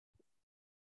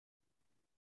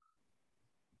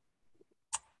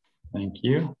Thank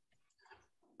you.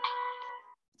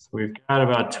 So we've got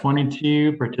about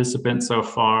 22 participants so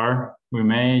far. We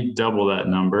may double that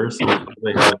number, so we'll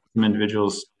probably have some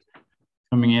individuals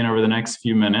coming in over the next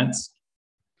few minutes.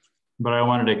 But I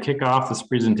wanted to kick off this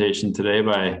presentation today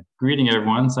by greeting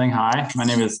everyone, saying hi. My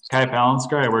name is Kai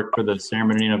Palinsker. I work for the San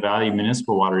Bernardino Valley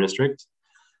Municipal Water District,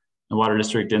 the water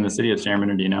district in the city of San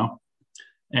Bernardino.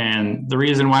 And the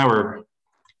reason why we're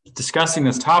discussing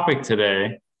this topic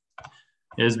today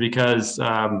is because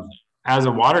as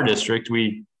a water district,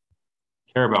 we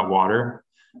care about water.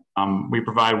 We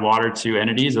provide water to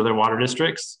entities, other water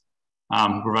districts,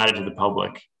 provide it to the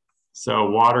public. So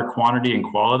water quantity and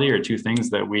quality are two things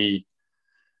that we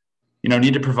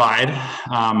need to provide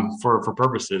for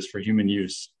purposes for human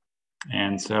use.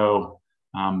 And so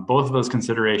both of those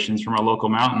considerations from our local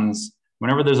mountains,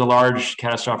 whenever there's a large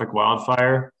catastrophic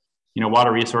wildfire,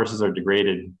 water resources are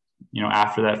degraded.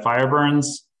 After that fire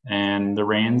burns and the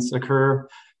rains occur,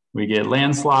 we get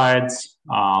landslides,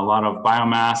 a lot of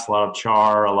biomass, a lot of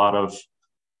char, a lot of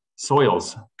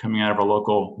soils coming out of our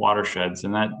local watersheds.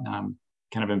 And that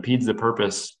kind of impedes the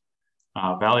purpose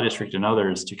Valley District and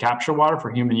others to capture water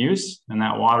for human use. And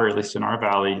that water, at least in our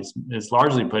valley, is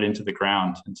largely put into the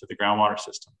ground, into the groundwater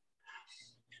system.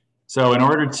 So in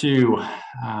order to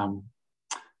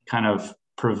kind of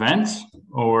prevent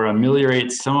or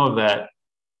ameliorate some of that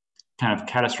kind of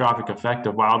catastrophic effect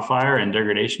of wildfire and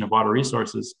degradation of water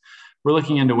resources, we're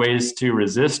looking into ways to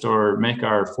resist or make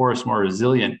our forests more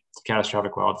resilient to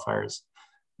catastrophic wildfires.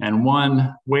 And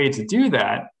one way to do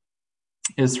that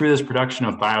is through this production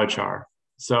of biochar.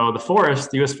 So the forest,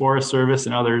 the U.S. Forest Service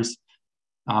and others,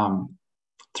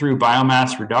 through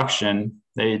biomass reduction,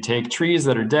 they take trees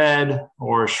that are dead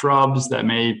or shrubs that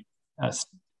may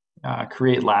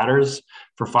create ladders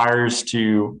for fires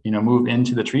to move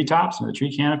into the treetops and the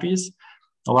tree canopies.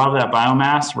 A lot of that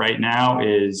biomass right now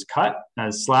is cut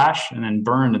as slash and then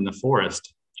burned in the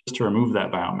forest just to remove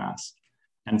that biomass.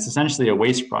 And it's essentially a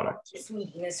waste product.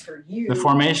 The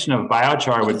formation of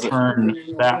biochar would turn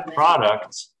that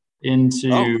product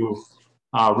into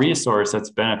a resource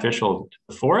that's beneficial to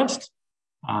the forest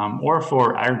or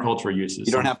for agricultural uses.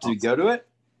 You don't have to go to it?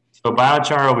 So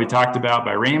biochar will be talked about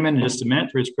by Raymond in just a minute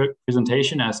through his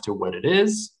presentation as to what it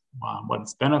is, what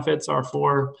its benefits are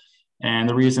for, and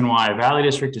the reason why Valley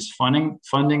District is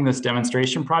funding this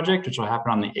demonstration project, which will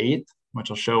happen on the 8th, which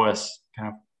will show us kind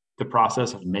of the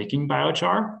process of making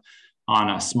biochar on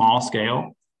a small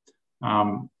scale.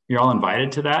 You're all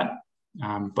invited to that,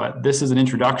 but this is an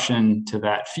introduction to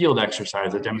that field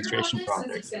exercise, a demonstration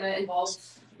project. It's going to involve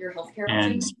your healthcare.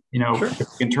 And sure. If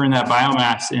we can turn that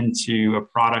biomass into a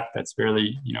product that's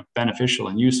fairly beneficial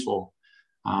and useful,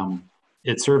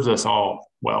 it serves us all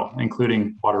well,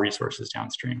 including water resources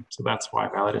downstream. So that's why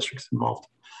Valley District's involved.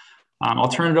 I'll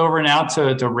turn it over now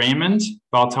to Raymond,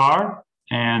 Baltar,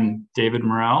 and David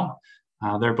Morell.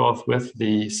 They're both with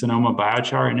the Sonoma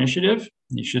Biochar Initiative.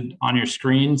 You should, on your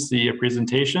screen, see a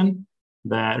presentation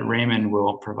that Raymond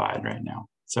will provide right now.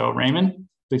 So Raymond,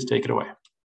 please take it away.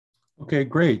 Okay,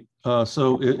 great.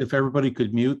 So if everybody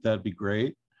could mute, that'd be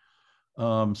great.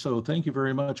 So thank you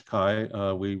very much,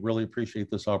 Kai. We really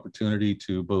appreciate this opportunity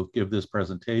to both give this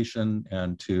presentation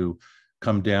and to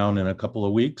come down in a couple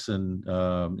of weeks and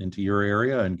into your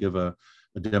area and give a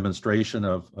demonstration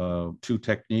of two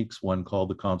techniques, one called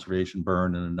the conservation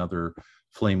burn and another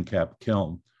flame cap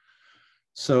kiln.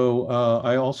 So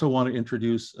I also want to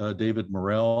introduce David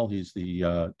Morell. He's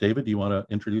the, David, do you want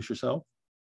to introduce yourself?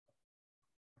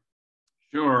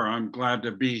 Sure, I'm glad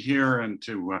to be here and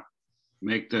to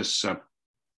make this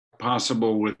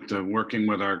possible with working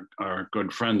with our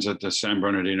good friends at the San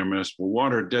Bernardino Municipal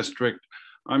Water District.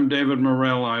 I'm David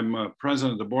Morell. I'm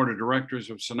president of the board of directors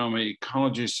of Sonoma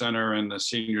Ecology Center and the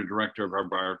senior director of our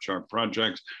biochar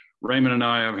projects. Raymond and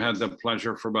I have had the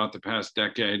pleasure for about the past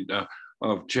decade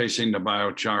of chasing the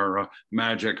biochar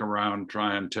magic around,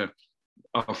 trying to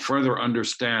further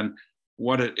understand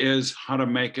what it is, how to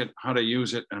make it, how to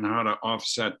use it, and how to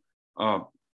offset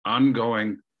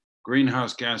ongoing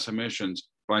greenhouse gas emissions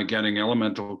by getting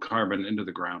elemental carbon into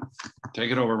the ground. Take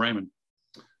it over, Raymond.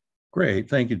 Great,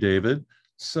 thank you, David.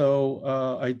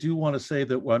 So I do want to say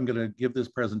that I'm going to give this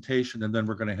presentation and then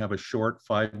we're going to have a short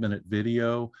 5-minute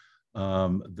video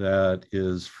that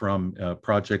is from a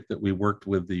project that we worked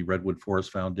with the Redwood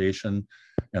Forest Foundation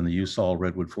and the USAL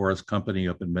Redwood Forest Company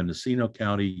up in Mendocino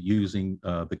County using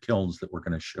the kilns that we're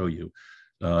going to show you.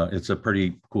 It's a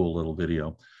pretty cool little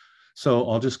video. So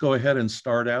I'll just go ahead and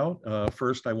start out.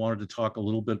 First, I wanted to talk a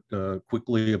little bit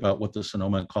quickly about what the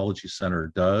Sonoma Ecology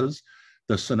Center does.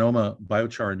 The Sonoma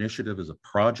Biochar Initiative is a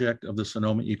project of the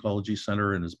Sonoma Ecology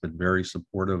Center and has been very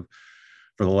supportive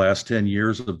for the last 10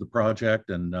 years of the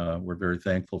project, and we're very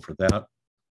thankful for that.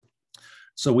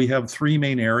 So we have three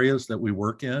main areas that we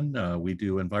work in. We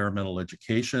do environmental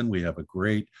education. We have a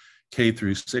great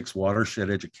K-6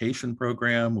 watershed education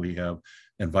program. We have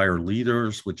Enviro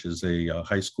Leaders, which is a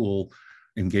high school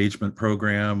engagement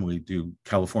program. We do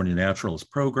California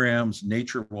Naturalist programs,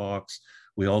 nature walks.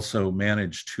 We also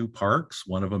manage two parks.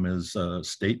 One of them is a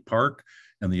state park,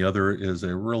 and the other is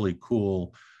a really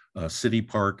cool city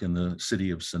park in the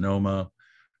city of Sonoma.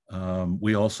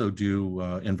 We also do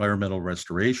environmental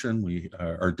restoration. We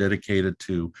are dedicated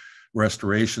to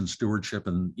restoration, stewardship,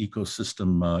 and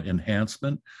ecosystem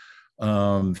enhancement,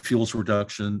 fuels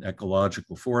reduction,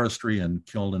 ecological forestry, and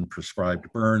kiln and prescribed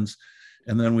burns.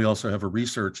 And then we also have a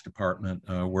research department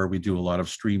where we do a lot of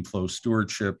stream flow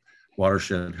stewardship,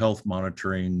 watershed health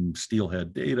monitoring,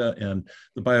 steelhead data, and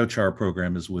the biochar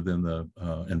program is within the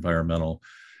environmental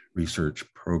research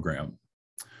program.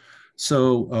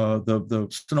 So the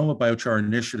Sonoma Biochar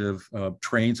Initiative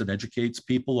trains and educates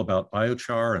people about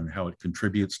biochar and how it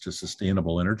contributes to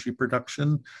sustainable energy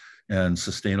production and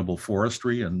sustainable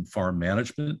forestry and farm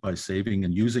management by saving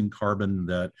and using carbon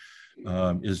that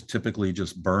is typically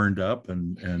just burned up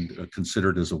and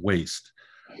considered as a waste.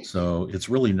 So it's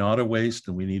really not a waste,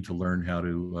 and we need to learn how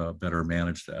to better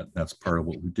manage that. That's part of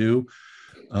what we do.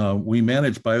 We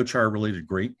manage biochar-related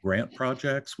grant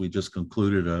projects. We just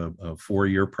concluded a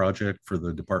 4-year project for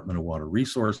the Department of Water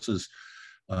Resources.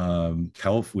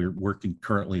 We're working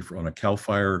currently on a CAL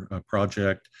FIRE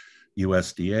project,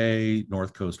 USDA,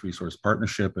 North Coast Resource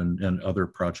Partnership, and other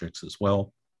projects as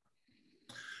well.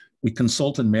 We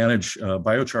consult and manage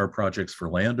biochar projects for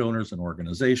landowners and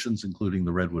organizations, including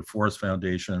the Redwood Forest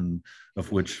Foundation,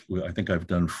 of which I think I've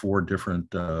done 4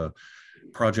 different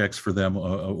projects for them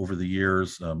over the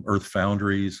years, Earth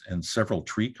Foundries, and several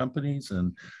tree companies.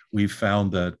 And we've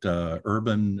found that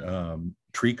urban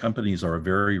tree companies are a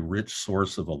very rich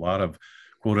source of a lot of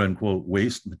quote unquote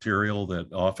waste material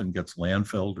that often gets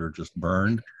landfilled or just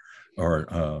burned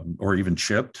or even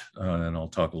chipped. And I'll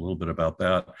talk a little bit about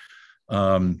that.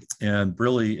 And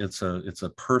really, it's a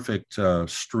perfect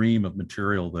stream of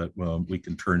material that we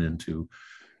can turn into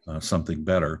something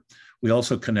better. We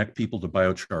also connect people to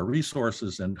biochar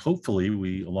resources, and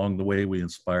hopefully, along the way, we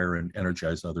inspire and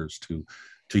energize others to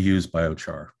use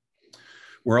biochar.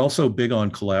 We're also big on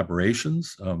collaborations.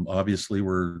 Obviously,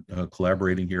 we're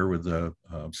collaborating here with the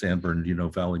San Bernardino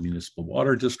Valley Municipal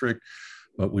Water District,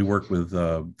 but we work with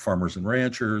farmers and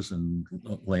ranchers and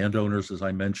landowners, as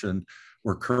I mentioned.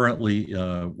 We're currently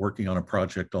working on a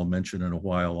project I'll mention in a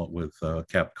while with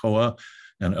CAPCOA,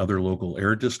 and other local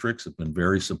air districts have been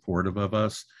very supportive of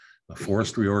us,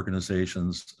 forestry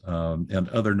organizations, and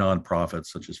other nonprofits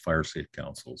such as fire safe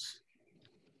councils.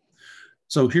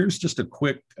 So here's just a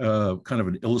quick kind of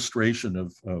an illustration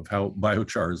of how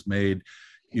biochar is made.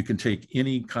 You can take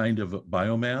any kind of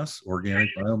biomass, organic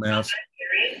biomass,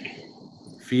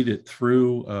 feed it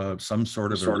through some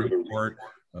sort of a retort,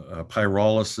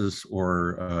 pyrolysis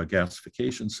or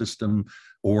gasification system,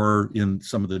 or in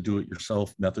some of the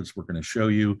do-it-yourself methods we're going to show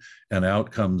you, and out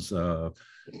comes,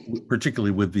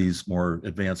 particularly with these more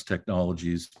advanced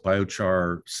technologies,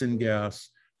 biochar syngas,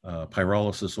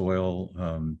 pyrolysis oil,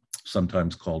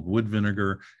 sometimes called wood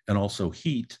vinegar, and also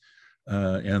heat.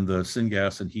 And the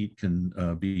syngas and heat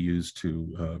can be used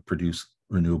to produce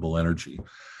renewable energy.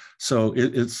 So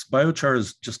biochar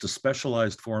is just a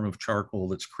specialized form of charcoal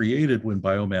that's created when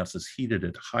biomass is heated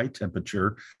at high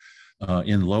temperature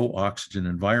in low oxygen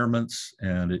environments,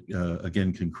 and it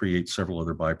again can create several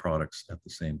other byproducts at the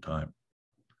same time.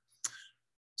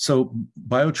 So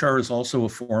biochar is also a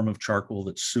form of charcoal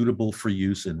that's suitable for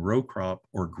use in row crop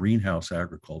or greenhouse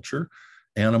agriculture,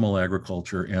 animal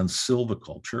agriculture, and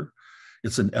silviculture.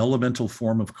 It's an elemental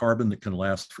form of carbon that can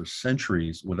last for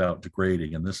centuries without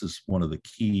degrading, and this is one of the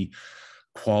key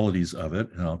qualities of it,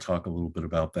 and I'll talk a little bit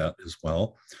about that as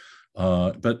well.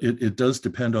 But it does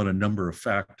depend on a number of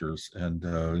factors, and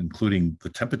including the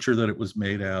temperature that it was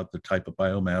made at, the type of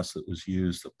biomass that was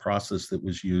used, the process that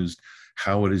was used,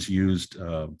 how it is used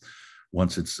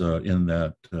once it's in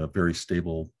that very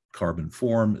stable carbon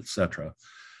form, etc.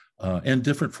 And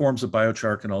different forms of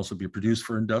biochar can also be produced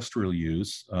for industrial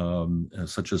use,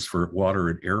 such as for water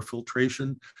and air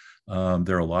filtration.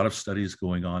 There are a lot of studies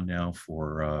going on now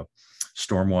for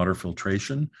stormwater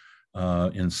filtration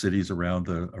in cities around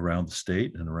the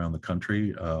state and around the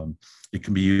country. It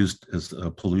can be used as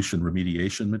a pollution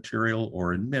remediation material,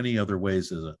 or in many other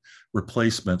ways as a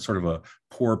replacement, sort of a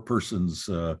poor person's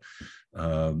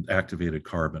activated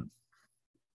carbon.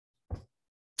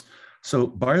 So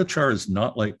biochar is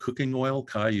not like cooking oil.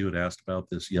 Kai, you had asked about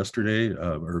this yesterday,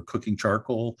 or cooking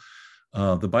charcoal.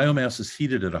 The biomass is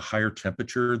heated at a higher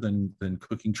temperature than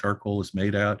cooking charcoal is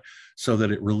made at, so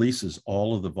that it releases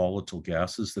all of the volatile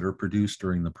gases that are produced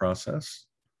during the process,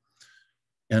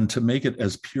 and to make it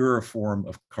as pure a form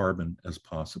of carbon as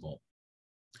possible.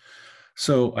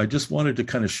 So I just wanted to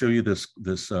kind of show you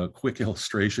this quick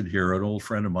illustration here. An old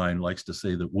friend of mine likes to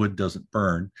say that wood doesn't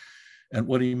burn. And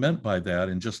what he meant by that,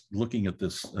 and just looking at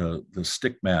this, the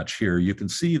stick match here, you can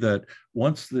see that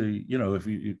once if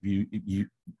you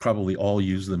probably all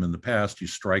use them in the past, you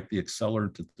strike the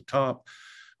accelerant at the top,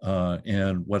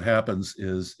 and what happens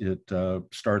is it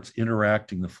starts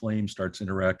interacting, the flame starts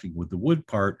interacting with the wood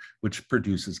part, which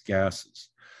produces gases.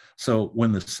 So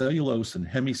when the cellulose and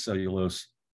hemicellulose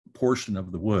portion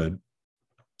of the wood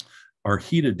are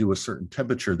heated to a certain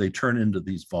temperature, they turn into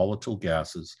these volatile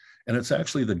gases. And it's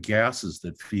actually the gases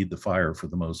that feed the fire for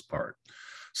the most part.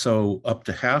 So up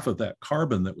to half of that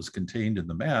carbon that was contained in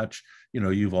the match,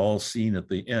 you've all seen at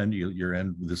the end, you're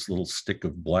in this little stick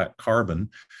of black carbon,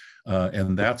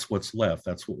 and that's what's left.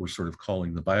 That's what we're sort of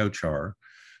calling the biochar.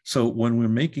 So when we're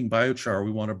making biochar,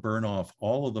 we want to burn off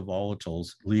all of the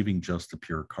volatiles, leaving just the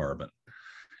pure carbon.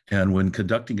 And when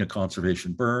conducting a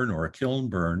conservation burn or a kiln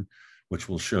burn, which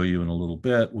we'll show you in a little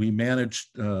bit, we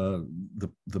managed the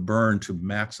burn to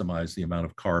maximize the amount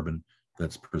of carbon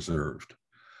that's preserved.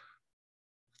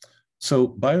 So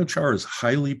biochar is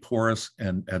highly porous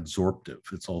and adsorptive.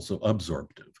 It's also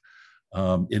absorptive.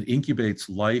 It incubates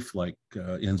life like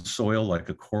in soil, like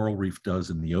a coral reef does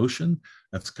in the ocean.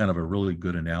 That's kind of a really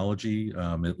good analogy.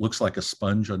 It looks like a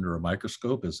sponge under a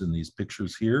microscope, as in these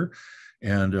pictures here.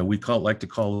 And we like to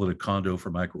call it a condo for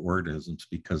microorganisms,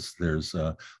 because there's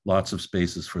lots of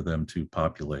spaces for them to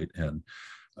populate and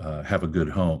have a good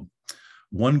home.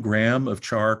 1 gram of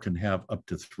char can have up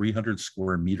to 300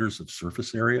 square meters of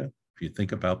surface area. If you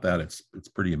think about that, it's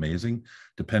pretty amazing,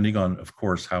 depending on, of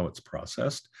course, how it's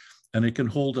processed. And it can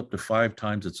hold up to 5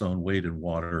 times its own weight in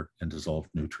water and dissolved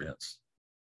nutrients.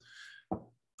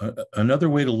 Another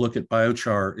way to look at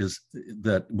biochar is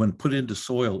that when put into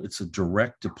soil, it's a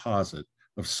direct deposit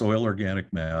of soil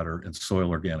organic matter and soil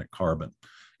organic carbon.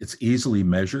 It's easily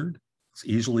measured, it's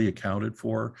easily accounted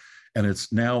for, and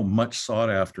it's now much sought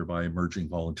after by emerging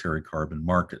voluntary carbon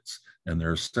markets. And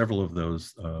there are several of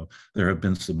those. There have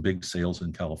been some big sales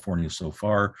in California so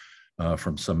far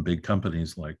from some big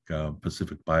companies like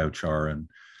Pacific Biochar and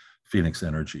Phoenix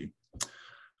Energy.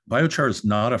 Biochar is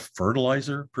not a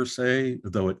fertilizer per se,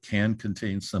 though it can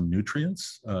contain some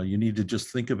nutrients. You need to just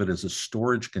think of it as a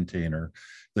storage container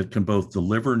that can both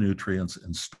deliver nutrients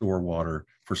and store water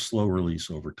for slow release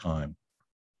over time.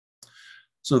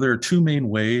 So there are 2 main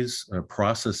ways,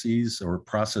 processes or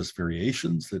process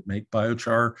variations that make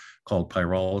biochar, called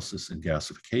pyrolysis and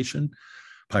gasification.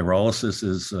 Pyrolysis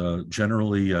is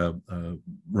generally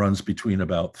runs between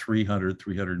about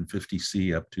 350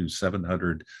 C up to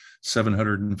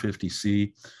 750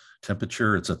 C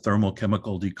temperature. It's a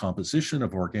thermochemical decomposition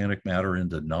of organic matter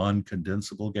into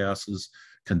non-condensable gases,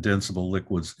 condensable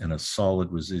liquids, and a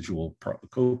solid residual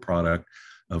co-product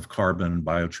of carbon,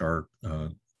 biochar,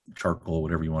 charcoal,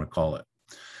 whatever you want to call it.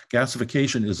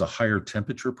 Gasification is a higher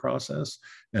temperature process,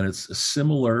 and it's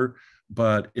similar,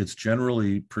 but it's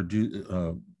generally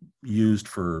used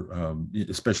for,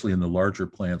 especially in the larger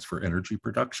plants, for energy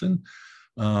production,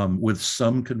 with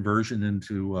some conversion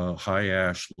into a high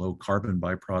ash, low carbon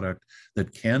byproduct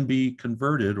that can be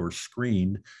converted or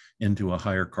screened into a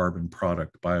higher carbon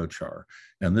product, biochar.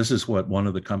 And this is what one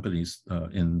of the companies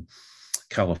in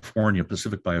California,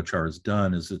 Pacific Biochar, has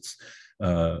done, is it's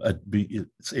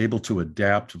able to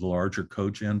adapt to the larger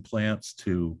cogen plants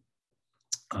to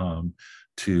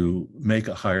make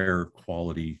a higher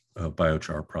quality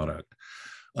biochar product.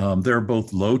 There are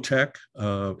both low-tech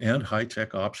and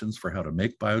high-tech options for how to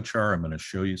make biochar. I'm going to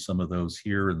show you some of those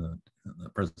here in the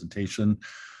presentation.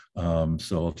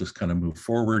 So I'll just kind of move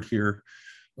forward here.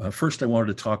 First, I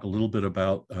wanted to talk a little bit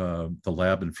about the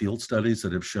lab and field studies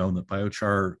that have shown that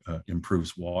biochar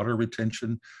improves water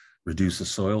retention, reduces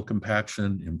soil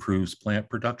compaction, improves plant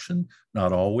production.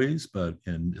 Not always, but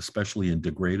especially in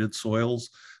degraded soils.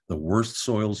 The worse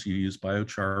soils you use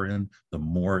biochar in, the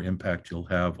more impact you'll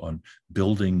have on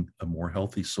building a more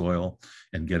healthy soil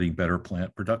and getting better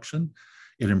plant production.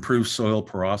 It improves soil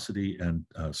porosity and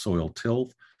soil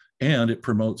tilth, and it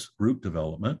promotes root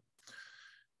development.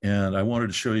 And I wanted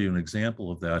to show you an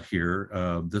example of that here.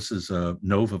 This is a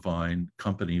Novavine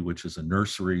company, which is a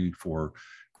nursery for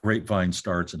grapevine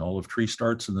starts and olive tree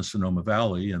starts in the Sonoma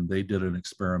Valley. And they did an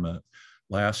experiment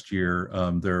last year.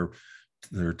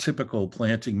 Their typical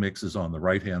planting mix is on the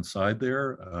right-hand side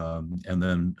there. And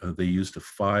then they used a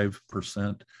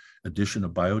 5% addition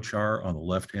of biochar on the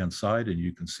left-hand side. And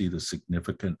you can see the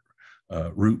significant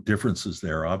root differences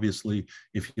there. Obviously,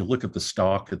 if you look at the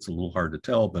stalk, it's a little hard to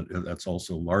tell, but that's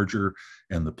also larger,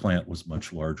 and the plant was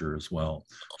much larger as well.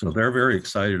 So they're very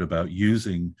excited about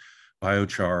using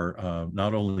biochar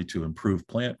not only to improve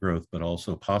plant growth, but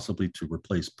also possibly to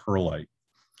replace perlite,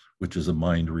 which is a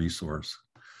mined resource.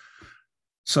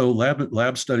 So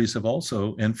lab studies have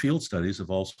also, and field studies have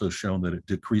also shown that it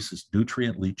decreases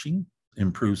nutrient leaching,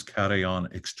 improves cation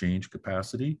exchange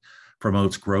capacity,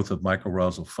 promotes growth of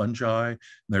mycorrhizal fungi. And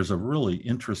there's a really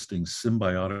interesting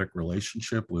symbiotic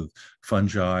relationship with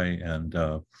fungi and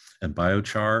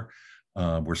biochar.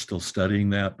 We're still studying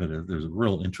that, but there's a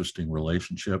real interesting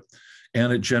relationship.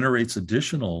 And it generates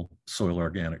additional soil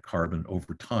organic carbon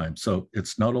over time. So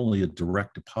it's not only a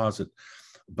direct deposit,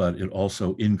 but it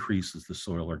also increases the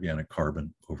soil organic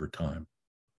carbon over time.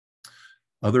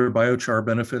 Other biochar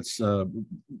benefits,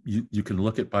 you can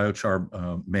look at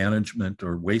biochar management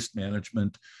or waste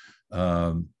management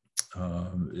from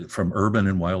urban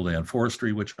and wildland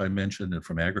forestry, which I mentioned, and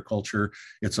from agriculture.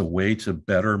 It's a way to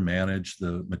better manage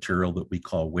the material that we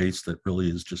call waste that really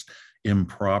is just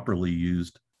improperly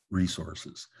used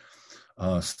resources.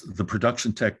 The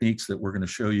production techniques that we're going to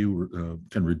show you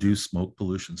can reduce smoke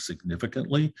pollution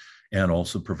significantly and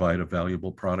also provide a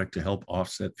valuable product to help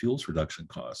offset fuels reduction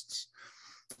costs.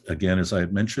 Again, as I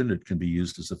had mentioned, it can be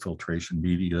used as a filtration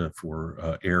media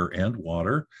for air and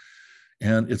water,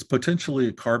 and it's potentially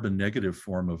a carbon negative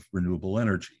form of renewable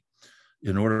energy.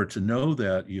 In order to know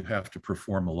that, you have to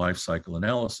perform a life cycle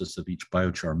analysis of each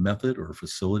biochar method or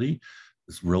facility.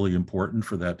 It's really important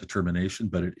for that determination,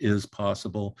 but it is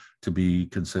possible to be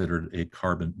considered a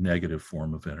carbon negative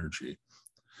form of energy.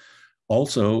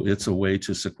 Also, it's a way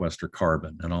to sequester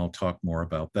carbon, and I'll talk more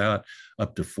about that.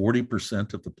 Up to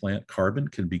 40% of the plant carbon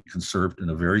can be conserved in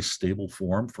a very stable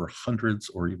form for hundreds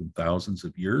or even thousands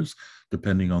of years,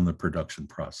 depending on the production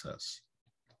process.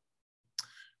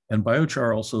 And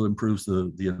biochar also improves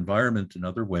the environment in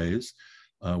other ways.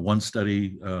 One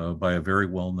study by a very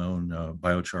well-known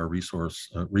biochar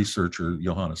researcher,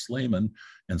 Johannes Raymond,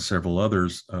 and several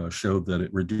others showed that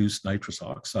it reduced nitrous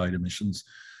oxide emissions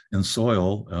in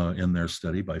soil in their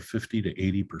study by 50 to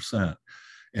 80%.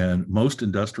 And most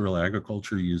industrial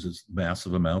agriculture uses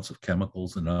massive amounts of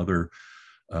chemicals and other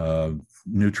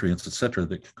nutrients, et cetera,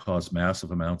 that can cause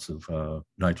massive amounts of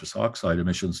nitrous oxide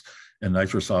emissions. And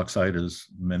nitrous oxide, as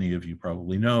many of you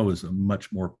probably know, is a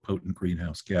much more potent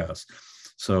greenhouse gas.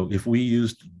 So if we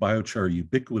used biochar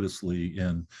ubiquitously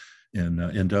in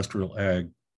industrial ag,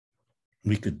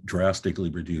 we could drastically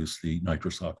reduce the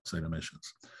nitrous oxide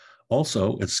emissions.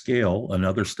 Also, at scale,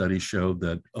 another study showed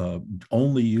that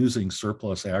only using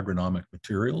surplus agronomic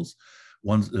materials,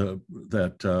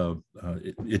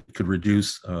 it could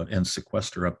reduce and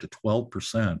sequester up to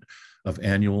 12% of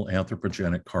annual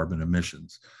anthropogenic carbon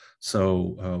emissions.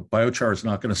 So biochar is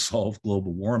not going to solve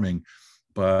global warming,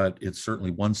 but it's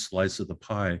certainly one slice of the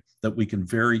pie that we can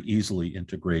very easily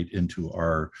integrate into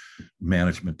our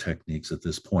management techniques at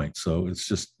this point. So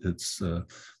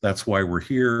that's why we're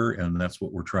here, and that's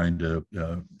what we're trying to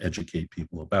educate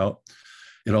people about.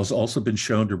 It has also been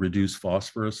shown to reduce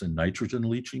phosphorus and nitrogen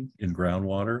leaching in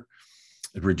groundwater.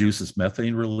 It reduces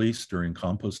methane release during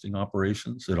composting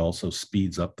operations. It also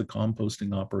speeds up the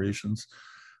composting operations.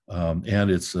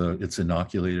 And it's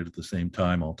inoculated at the same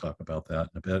time. I'll talk about that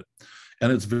in a bit.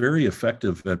 And it's very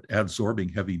effective at absorbing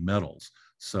heavy metals.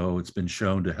 So it's been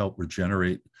shown to help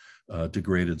regenerate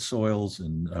degraded soils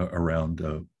and around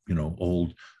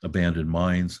old abandoned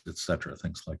mines, et cetera,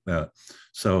 things like that.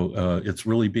 So it's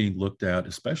really being looked at,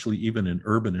 especially even in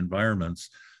urban environments,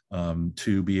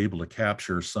 to be able to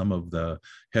capture some of the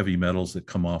heavy metals that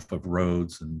come off of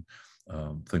roads and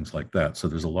things like that. So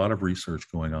there's a lot of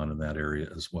research going on in that area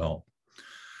as well.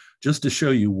 Just to show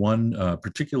you one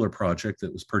particular project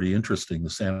that was pretty interesting, the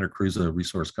Santa Cruz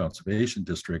Resource Conservation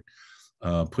District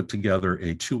put together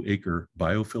a 2-acre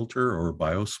biofilter or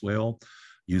bioswale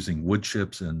using wood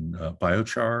chips and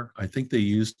biochar. I think they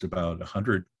used about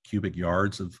 100 cubic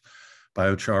yards of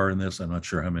biochar in this. I'm not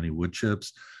sure how many wood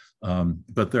chips.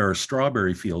 But there are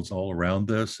strawberry fields all around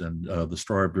this, and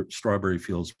the strawberry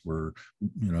fields were,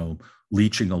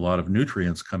 leaching a lot of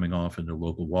nutrients coming off into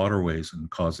local waterways and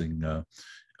causing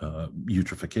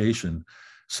eutrophication.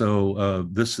 So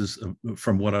this is,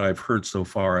 from what I've heard so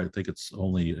far, I think it's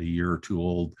only a year or two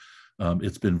old.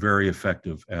 It's been very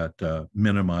effective at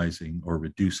minimizing or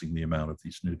reducing the amount of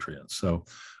these nutrients. So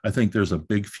I think there's a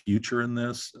big future in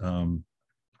this.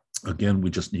 Again, we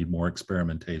just need more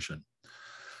experimentation.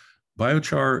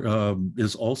 Biochar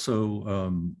is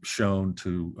also shown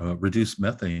to reduce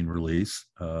methane release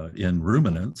in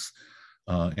ruminants.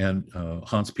 And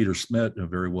Hans-Peter Schmidt, a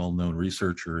very well-known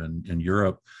researcher in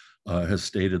Europe, has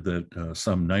stated that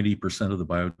some 90% of the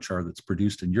biochar that's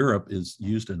produced in Europe is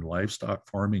used in livestock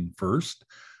farming first,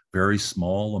 very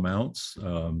small amounts,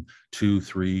 2,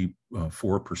 3,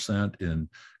 4% in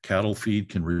cattle feed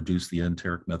can reduce the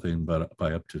enteric methane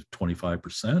by up to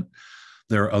 25%.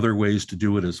 There are other ways to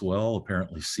do it as well.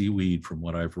 Apparently seaweed, from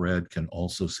what I've read, can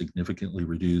also significantly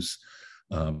reduce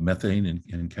methane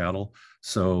in cattle.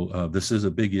 So this is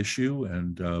a big issue.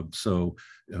 And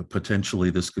potentially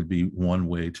this could be one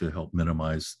way to help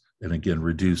minimize and again,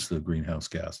 reduce the greenhouse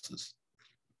gases.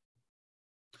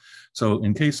 So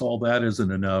in case all that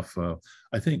isn't enough,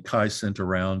 I think Kai sent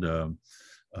around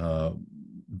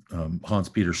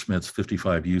Hans-Peter Schmidt's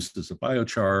 55 uses of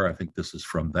biochar. I think this is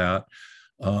from that.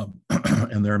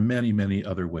 And there are many, many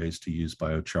other ways to use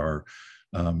biochar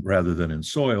rather than in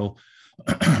soil.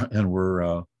 And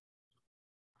we're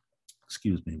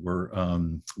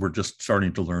just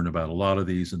starting to learn about a lot of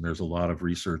these, and there's a lot of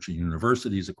research in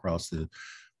universities across the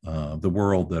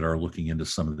world that are looking into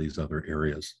some of these other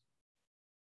areas.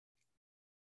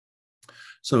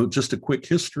 So just a quick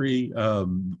history,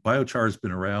 biochar has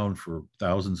been around for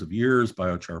thousands of years.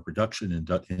 Biochar production in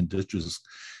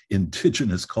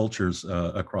indigenous cultures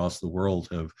across the world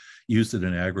have used it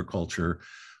in agriculture.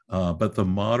 But the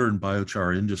modern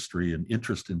biochar industry and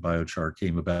interest in biochar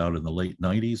came about in the late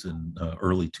 90s and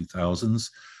early 2000s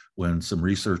when some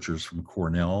researchers from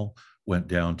Cornell went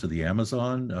down to the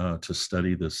Amazon to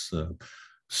study this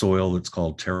soil that's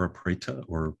called terra preta,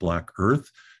 or black earth.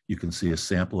 You can see a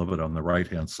sample of it on the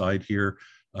right-hand side here.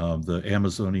 The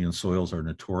Amazonian soils are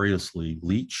notoriously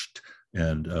leached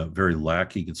and very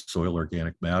lacking in soil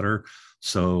organic matter.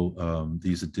 So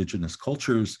these indigenous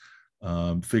cultures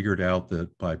figured out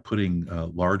that by putting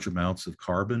large amounts of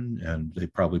carbon, and they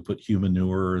probably put human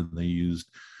manure, and they used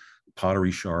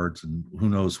pottery shards and who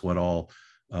knows what all,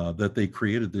 that they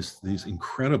created these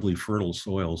incredibly fertile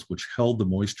soils which held the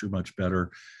moisture much better.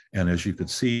 And as you could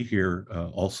see here,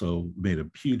 also made a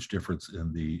huge difference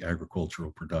in the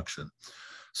agricultural production.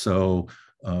 So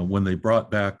when they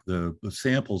brought back the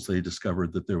samples, they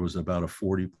discovered that there was about a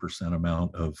 40%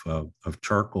 amount of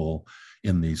charcoal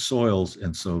in these soils.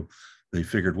 And so they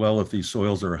figured, well, if these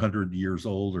soils are 100 years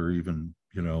old or even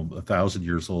 1,000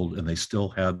 years old, and they still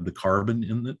had the carbon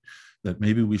in it, that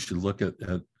maybe we should look at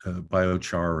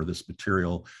biochar or this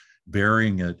material,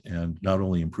 burying it and not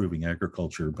only improving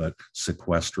agriculture, but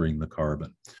sequestering the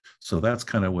carbon. So that's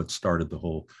kind of what started the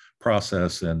whole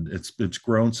process. And it's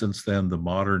grown since then. The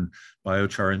modern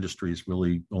biochar industry has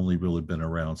only really been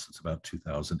around since about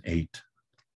 2008.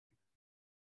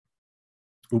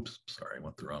 Oops, sorry, I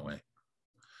went the wrong way.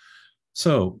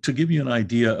 So to give you an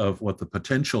idea of what the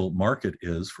potential market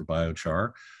is for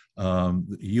biochar,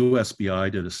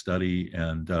 USBI did a study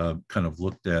and kind of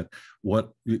looked at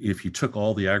what if you took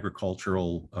all the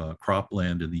agricultural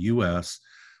cropland in the US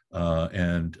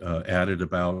and added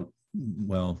about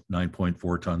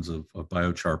 9.4 tons of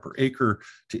biochar per acre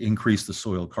to increase the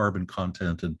soil carbon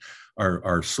content. And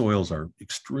our soils are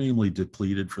extremely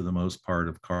depleted for the most part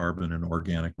of carbon and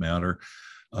organic matter.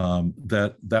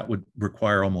 That would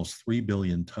require almost 3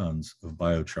 billion tons of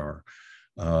biochar.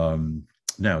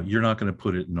 Now, you're not going to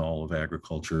put it in all of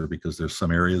agriculture because there's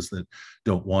some areas that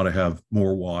don't want to have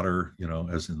more water,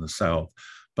 as in the South.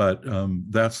 But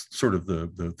that's sort of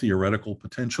the theoretical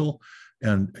potential.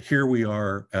 And here we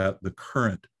are at the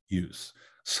current use.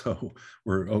 So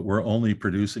we're only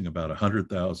producing about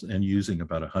 100,000 and using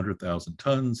about 100,000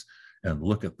 tons. And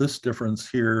look at this difference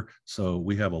here. So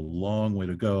we have a long way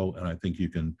to go. And I think you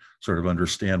can sort of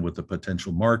understand what the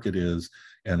potential market is.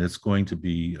 And it's going to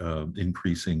be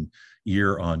increasing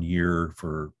year on year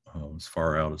for as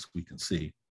far out as we can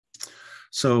see.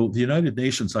 So the United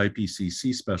Nations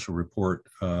IPCC special report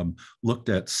looked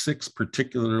at 6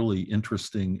 particularly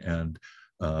interesting and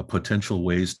potential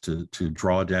ways to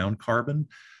draw down carbon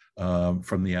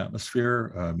from the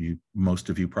atmosphere. Most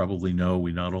of you probably know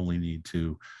we not only need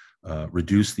to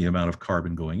reduce the amount of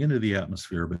carbon going into the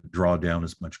atmosphere, but draw down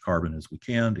as much carbon as we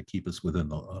can to keep us within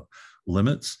the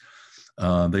limits.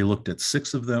 They looked at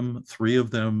 6 of them, 3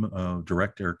 of them,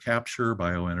 direct air capture,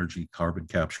 bioenergy, carbon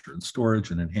capture and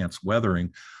storage, and enhanced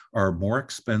weathering are more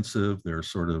expensive. They're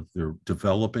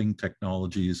developing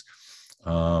technologies,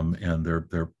 and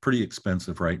they're pretty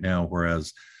expensive right now,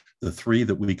 whereas the 3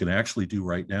 that we can actually do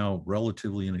right now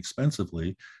relatively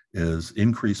inexpensively is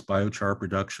increase biochar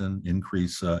production,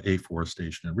 increase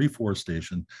afforestation and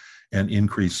reforestation, and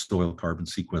increase soil carbon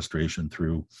sequestration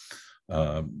through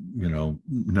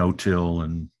no-till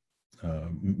and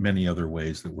many other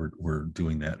ways that we're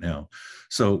doing that now.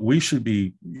 So we should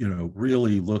be,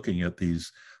 really looking at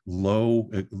these low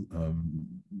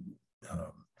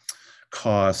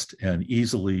cost and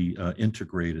easily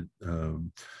integrated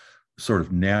sort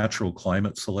of natural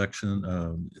climate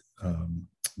selection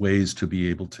ways to be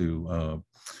able to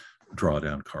draw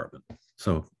down carbon.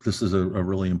 So this is a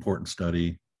really important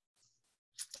study.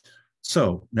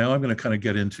 So now I'm going to kind of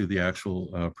get into the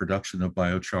actual production of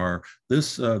biochar.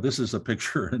 This is a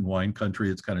picture in wine country.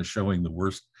 It's kind of showing the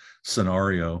worst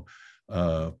scenario,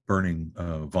 burning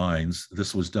vines.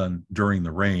 This was done during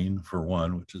the rain, for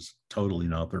one, which is totally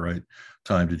not the right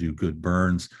time to do good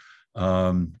burns.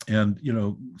 And you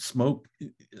know, smoke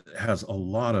has a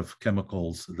lot of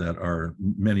chemicals that are,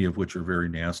 many of which are very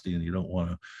nasty, and you don't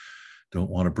want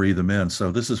to breathe them in.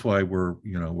 So this is why we're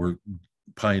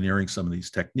pioneering some of these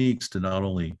techniques to not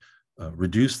only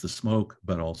reduce the smoke,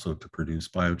 but also to produce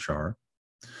biochar.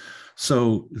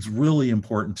 So it's really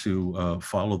important to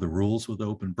follow the rules with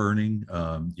open burning.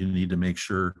 You need to make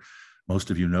sure, most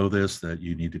of you know this, that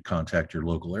you need to contact your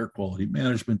local air quality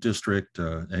management district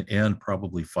and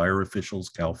probably fire officials,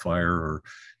 CAL FIRE, or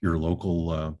your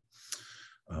local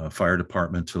fire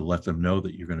department, to let them know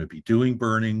that you're going to be doing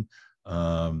burning.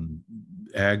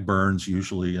 Ag burns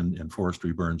usually and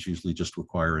forestry burns usually just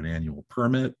require an annual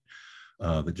permit.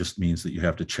 That just means that you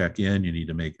have to check in. You need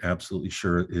to make absolutely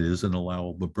sure it is an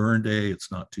allowable burn day,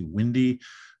 it's not too windy,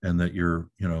 and that you're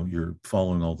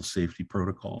following all the safety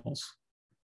protocols.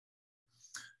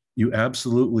 You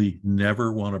absolutely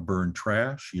never want to burn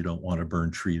trash. You don't want to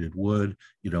burn treated wood.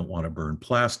 You don't want to burn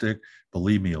plastic.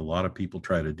 Believe me, a lot of people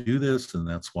try to do this, and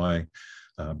that's why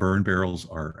burn barrels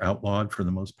are outlawed for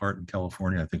the most part in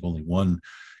California. I think only one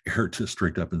air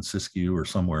district up in Siskiyou or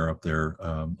somewhere up there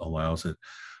allows it.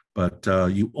 But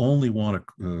you only want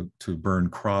to burn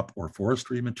crop or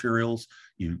forestry materials.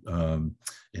 And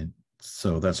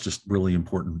so that's just really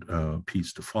important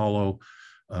piece to follow.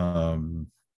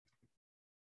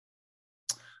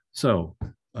 So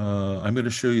I'm going to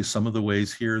show you some of the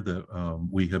ways here that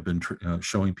we have been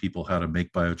showing people how to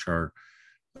make biochar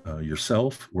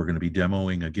yourself. We're going to be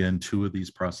demoing again 2 of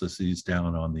these processes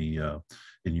down on the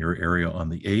in your area on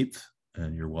the 8th,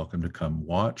 and you're welcome to come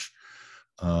watch.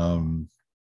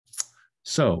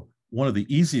 So one of the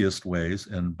easiest ways,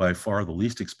 and by far the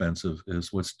least expensive,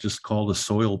 is what's just called a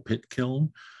soil pit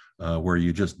kiln, where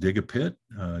you just dig a pit,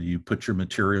 you put your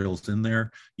materials in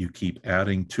there, you keep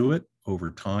adding to it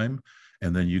over time,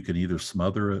 and then you can either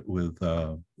smother it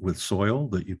with soil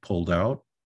that you pulled out,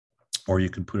 or you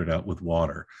can put it out with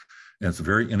water. And it's a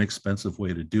very inexpensive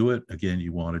way to do it. Again,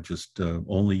 you want to just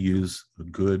only use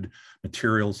good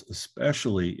materials,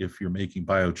 especially if you're making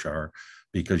biochar,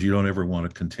 because you don't ever want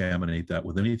to contaminate that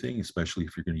with anything, especially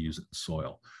if you're going to use it in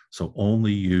soil. So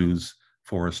only use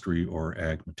forestry or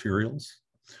ag materials.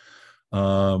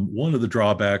 One of the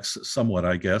drawbacks, somewhat,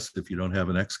 I guess, if you don't have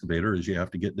an excavator, is you have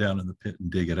to get down in the pit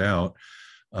and dig it out.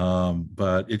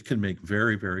 But it can make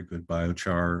very, very good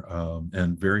biochar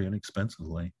and very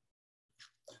inexpensively.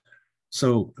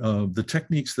 So the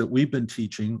techniques that we've been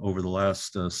teaching over the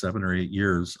last 7 or 8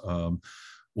 years,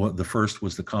 the first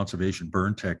was the conservation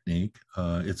burn technique.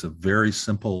 It's a very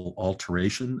simple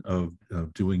alteration of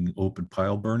doing open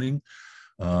pile burning.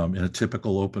 In a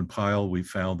typical open pile, we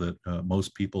found that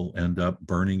most people end up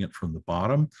burning it from the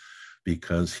bottom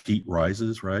because heat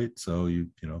rises, right? So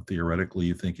theoretically,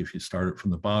 you think if you start it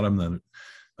from the bottom, then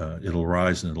it'll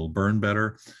rise and it'll burn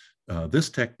better. This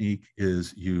technique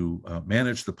is you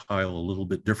manage the pile a little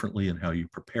bit differently in how you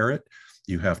prepare it.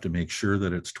 You have to make sure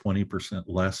that it's 20%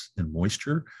 less in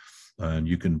moisture, and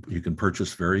you can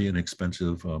purchase very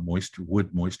inexpensive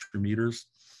wood moisture meters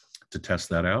to test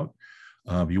that out.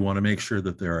 You want to make sure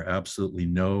that there are absolutely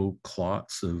no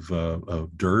clots of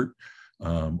dirt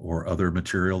or other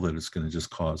material that is going to just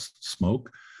cause smoke.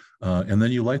 And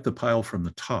then you light the pile from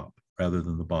the top rather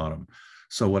than the bottom.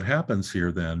 So what happens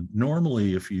here then,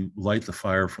 normally if you light the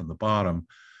fire from the bottom,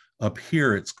 up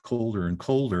here it's colder and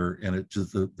colder, and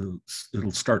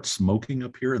it'll start smoking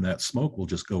up here, and that smoke will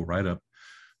just go right up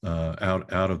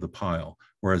out of the pile.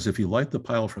 Whereas if you light the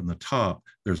pile from the top,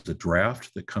 there's a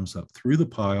draft that comes up through the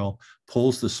pile,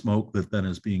 pulls the smoke that then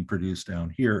is being produced down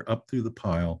here up through the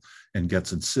pile and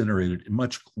gets incinerated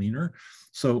much cleaner.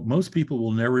 So most people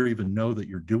will never even know that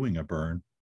you're doing a burn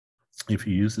if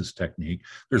you use this technique.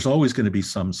 There's always going to be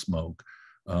some smoke,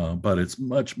 but it's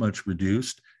much, much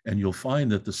reduced. And you'll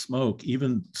find that the smoke,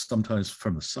 even sometimes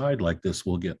from the side like this,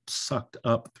 will get sucked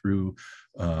up through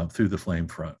the flame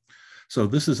front. So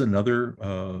this is another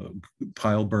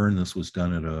pile burn. This was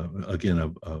done at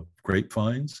a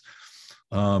grapevines.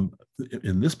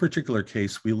 In this particular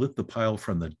case, we lit the pile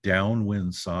from the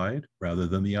downwind side rather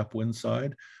than the upwind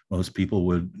side. Most people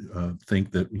would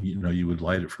think that you would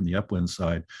light it from the upwind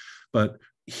side, but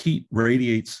heat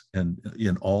radiates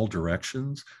in all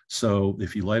directions. So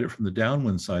if you light it from the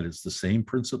downwind side, it's the same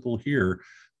principle here.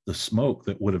 The smoke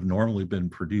that would have normally been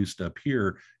produced up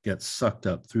here gets sucked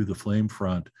up through the flame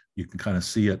front. You can kind of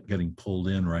see it getting pulled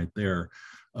in right there.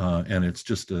 And it's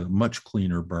just a much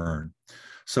cleaner burn.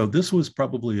 So this was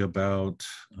probably about,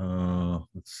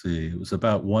 let's see, it was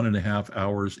about 1.5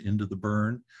 hours into the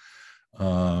burn.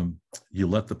 You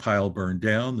let the pile burn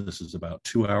down. This is about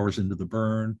 2 hours into the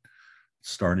burn,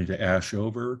 starting to ash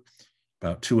over.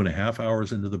 About 2.5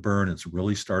 hours into the burn, it's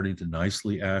really starting to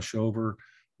nicely ash over.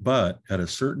 But at a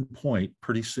certain point,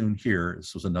 pretty soon here,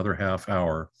 this was another half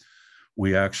hour,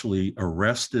 we actually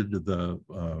arrested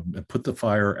and put the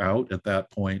fire out at that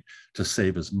point to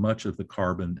save as much of the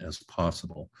carbon as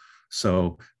possible.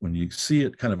 So when you see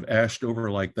it kind of ashed over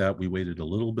like that, we waited a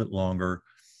little bit longer,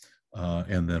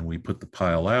 and then we put the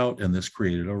pile out, and this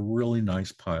created a really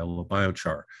nice pile of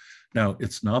biochar. Now,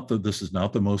 this is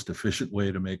not the most efficient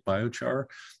way to make biochar,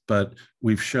 but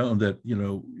we've shown that,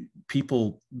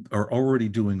 people are already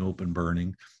doing open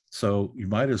burning. So you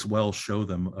might as well show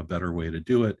them a better way to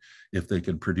do it. If they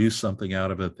can produce something out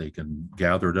of it, they can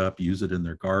gather it up, use it in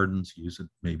their gardens, use it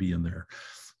maybe in their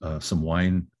some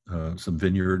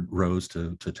vineyard rows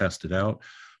to test it out.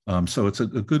 So it's a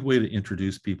good way to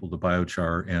introduce people to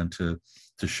biochar and to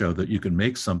show that you can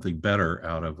make something better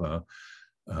out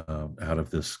of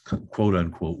this quote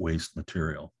unquote waste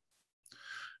material.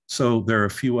 So there are a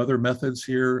few other methods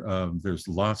here. There's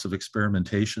lots of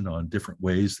experimentation on different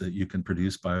ways that you can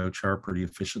produce biochar pretty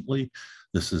efficiently.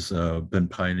 This has been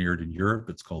pioneered in Europe.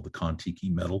 It's called the Kontiki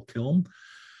metal kiln,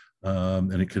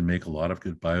 and it can make a lot of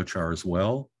good biochar as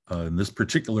well. In this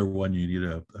particular one, you need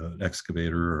an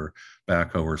excavator or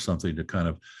backhoe or something to kind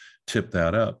of tip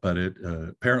that up, but it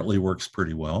apparently works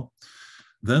pretty well.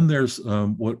 Then there's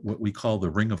what we call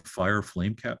the ring of fire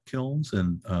flame cap kilns,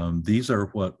 and these are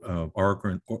what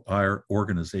our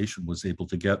organization was able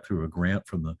to get through a grant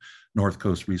from the North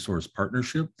Coast Resource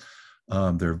Partnership.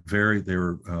 They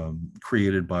were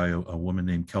created by a woman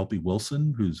named Kelpie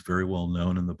Wilson, who's very well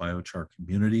known in the biochar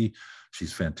community.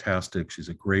 She's fantastic. She's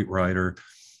a great writer,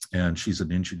 and she's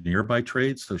an engineer by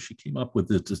trade. So she came up with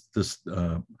this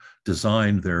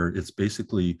design there. It's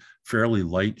basically fairly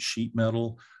light sheet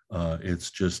metal.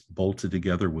 It's just bolted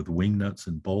together with wing nuts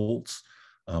and bolts.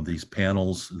 These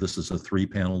panels, this is a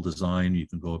 3-panel design. You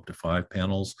can go up to 5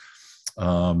 panels.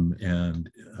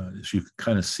 As you can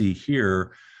kind of see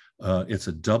here, it's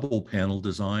a double panel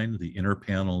design. The inner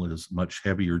panel is much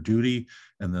heavier duty,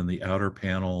 and then the outer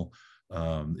panel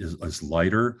is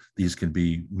lighter. These can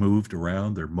be moved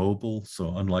around. They're mobile.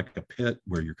 So unlike a pit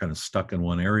where you're kind of stuck in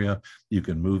one area, you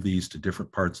can move these to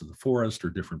different parts of the forest or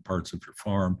different parts of your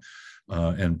farm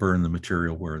and burn the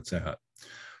material where it's at.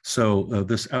 So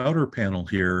this outer panel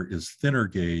here is thinner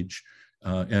gauge,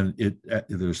 and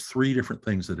there's 3 different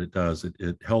things that it does.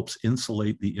 It helps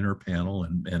insulate the inner panel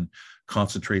and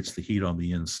concentrates the heat on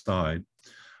the inside.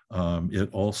 It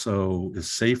also is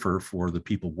safer for the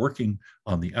people working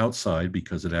on the outside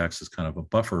because it acts as kind of a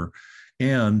buffer.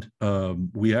 And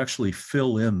we actually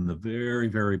fill in the very,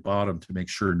 very bottom to make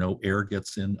sure no air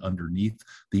gets in underneath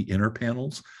the inner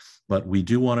panels. But we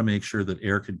do want to make sure that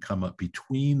air can come up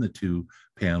between the 2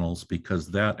 panels,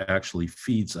 because that actually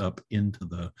feeds up into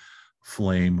the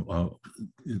flame.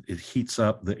 It heats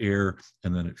up the air,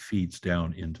 and then it feeds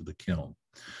down into the kiln.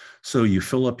 So you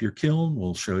fill up your kiln.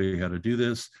 We'll show you how to do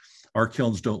this. Our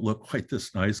kilns don't look quite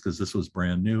this nice because this was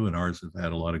brand new, and ours have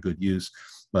had a lot of good use,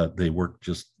 but they work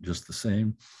just the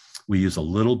same. We use a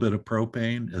little bit of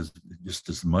propane, just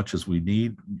as much as we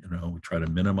need. We try to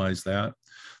minimize that.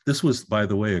 This was, by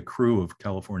the way, a crew of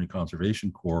California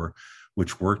Conservation Corps,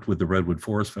 which worked with the Redwood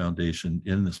Forest Foundation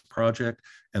in this project,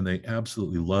 and they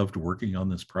absolutely loved working on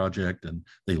this project, and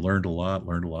they learned a lot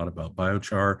about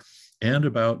biochar and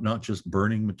about not just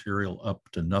burning material up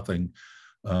to nothing,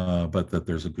 but that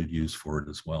there's a good use for it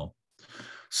as well.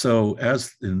 So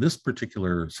as in this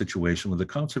particular situation with the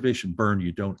conservation burn,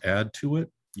 you don't add to it,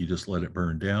 you just let it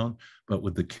burn down. But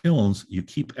with the kilns, you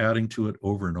keep adding to it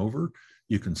over and over.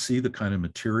 You can see the kind of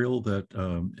material that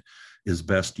is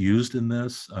best used in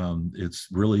this. It's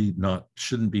really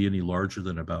shouldn't be any larger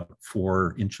than about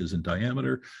 4 inches in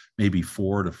diameter, maybe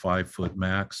 4 to 5 foot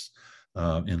max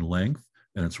in length.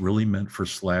 And it's really meant for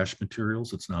slash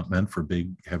materials. It's not meant for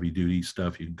big heavy duty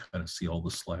stuff. You can kind of see all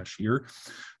the slash here,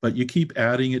 but you keep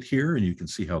adding it here and you can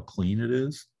see how clean it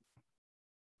is.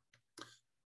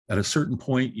 At a certain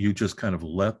point, you just kind of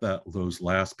let those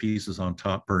last pieces on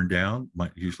top burn down.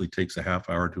 Usually takes a half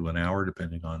hour to an hour,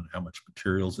 depending on how much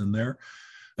material's in there.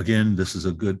 Again, this is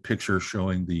a good picture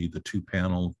showing the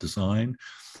 2-panel design.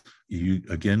 you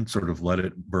again sort of let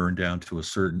it burn down to a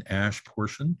certain ash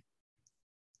portion.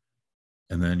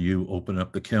 And then you open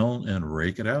up the kiln and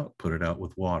rake it out, put it out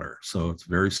with water. So it's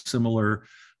very similar.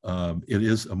 It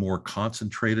is a more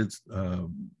concentrated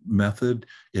method.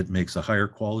 It makes a higher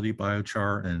quality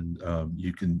biochar, and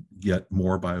you can get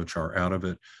more biochar out of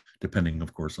it, depending,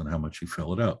 of course, on how much you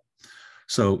fill it up.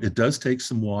 So it does take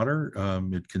some water.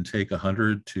 It can take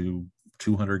 100 to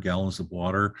 200 gallons of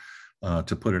water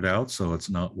to put it out. So it's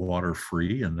not water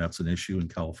free, and that's an issue in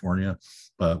California.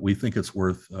 But we think it's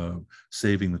worth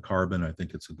saving the carbon. I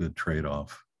think it's a good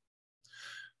trade-off.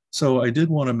 So I did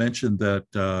want to mention that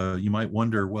you might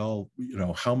wonder, well, you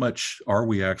know, how much are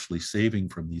we actually saving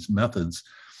from these methods?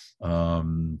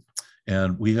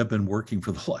 And we have been working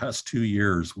for the last 2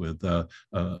 years with a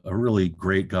really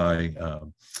great guy,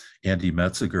 Andy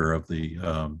Metziger of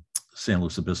the San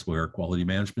Luis Obispo Air Quality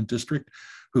Management District,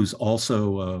 who's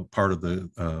also part of the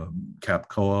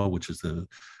CAPCOA, which is the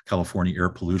California Air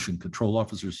Pollution Control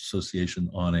Officers Association,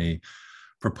 on a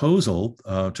proposal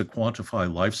to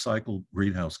quantify life cycle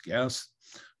greenhouse gas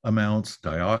amounts,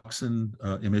 dioxin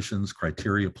emissions,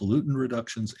 criteria pollutant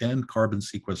reductions, and carbon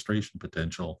sequestration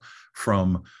potential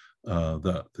from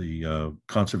the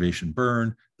conservation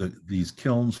burn, these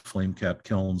kilns, flame cap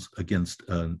kilns, against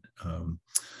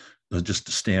just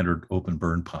a standard open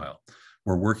burn pile.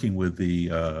 We're working with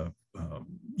the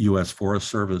U.S. Forest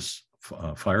Service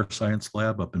Fire Science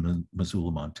Lab up in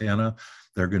Missoula, Montana.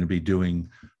 They're going to be doing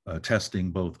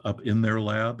testing both up in their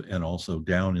lab and also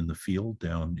down in the field,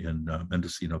 down in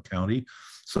Mendocino County.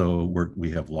 So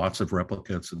we have lots of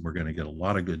replicates, and we're going to get a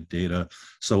lot of good data.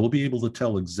 So we'll be able to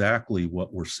tell exactly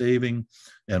what we're saving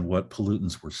and what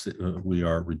pollutants we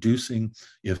are reducing,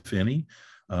 if any.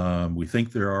 We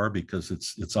think there are, because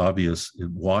it's obvious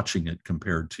in watching it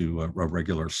compared to a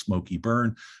regular smoky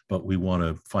burn, but we want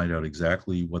to find out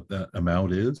exactly what that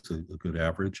amount is, a good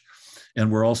average.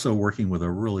 And we're also working with a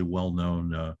really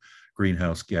well-known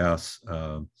greenhouse gas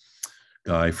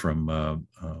guy from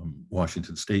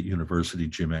Washington State University,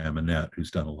 Jim Amonette,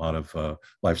 who's done a lot of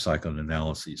life cycle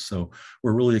analyses. So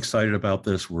we're really excited about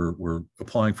this. We're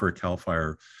applying for a CAL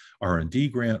FIRE R&D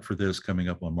grant for this coming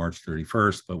up on March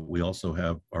 31st, but we also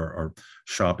have our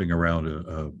shopping around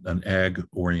an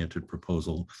ag-oriented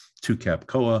proposal to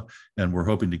CAPCOA, and we're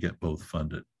hoping to get both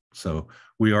funded. So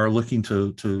we are looking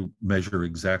to measure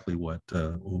exactly what,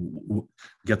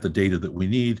 get the data that we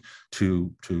need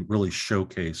to really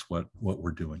showcase what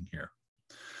we're doing here.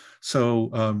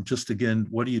 So just again,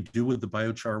 what do you do with the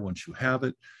biochar once you have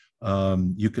it?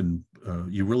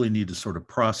 You really need to sort of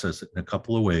process it in a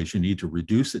couple of ways. You need to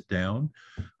reduce it down.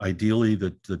 Ideally,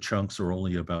 the chunks are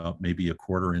only about maybe a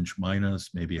 1/4 inch minus,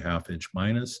 maybe a 1/2 inch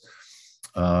minus.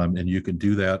 And you can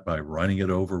do that by running it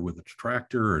over with a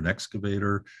tractor or an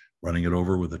excavator, running it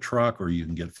over with a truck, or you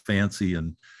can get fancy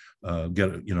and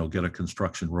get a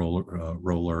construction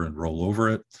roller and roll over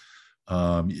it.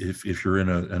 If you're in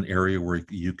an area where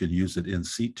you can use it in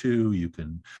situ, you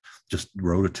can just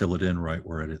rototill it in right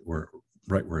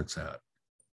where it's at.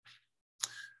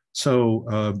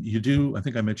 So you do, I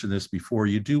think I mentioned this before,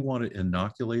 you do want to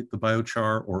inoculate the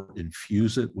biochar or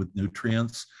infuse it with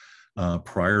nutrients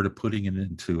prior to putting it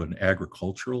into an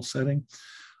agricultural setting.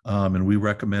 And we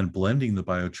recommend blending the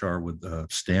biochar with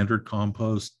standard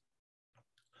compost,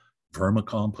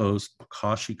 vermicompost,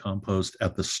 bokashi compost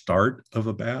at the start of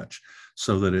a batch,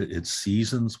 so that it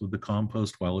seasons with the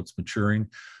compost while it's maturing.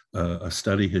 A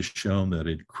study has shown that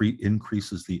it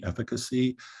increases the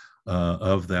efficacy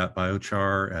of that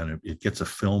biochar, and it gets a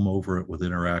film over it with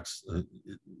interacts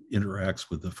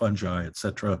with the fungi,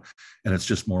 etc., and it's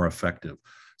just more effective.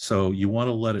 So you want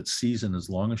to let it season as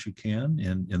long as you can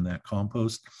in that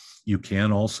compost. You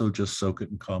can also just soak it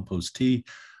in compost tea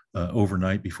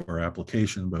overnight before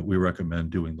application, but we recommend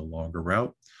doing the longer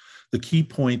route. The key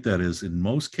point that is, in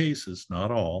most cases, not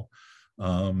all,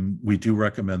 we do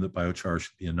recommend that biochar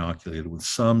should be inoculated with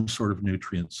some sort of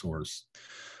nutrient source.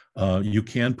 You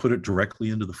can put it directly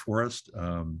into the forest.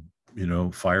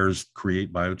 Fires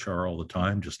create biochar all the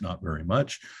time, just not very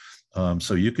much.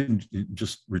 So you can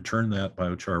just return that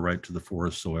biochar right to the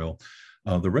forest soil.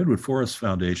 The Redwood Forest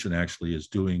Foundation actually is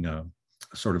doing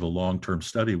sort of a long-term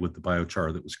study with the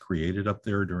biochar that was created up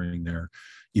there during their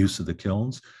use of the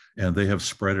kilns, and they have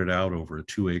spread it out over a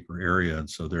 2-acre area. And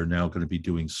so they're now going to be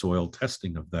doing soil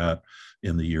testing of that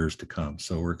in the years to come.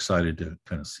 So we're excited to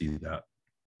kind of see that.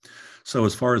 So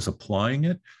as far as applying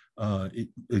it,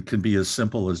 it can be as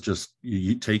simple as just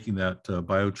you taking that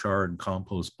biochar and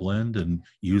compost blend and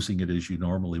using it as you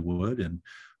normally would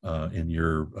in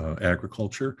your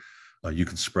agriculture. You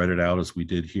can spread it out as we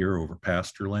did here over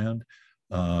pasture land.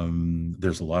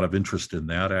 There's a lot of interest in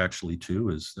that actually too,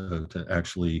 is to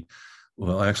actually,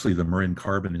 well, actually the Marin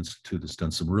Carbon Institute has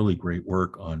done some really great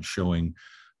work on showing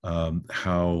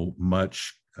how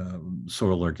much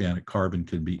soil organic carbon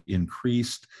can be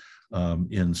increased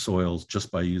in soils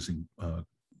just by using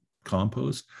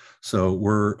compost. So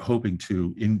we're hoping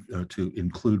to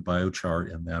include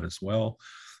biochar in that as well.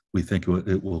 We think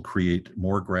it will create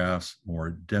more grass,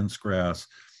 more dense grass,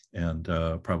 and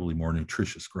probably more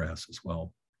nutritious grass as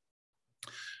well.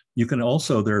 You can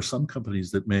also, there are some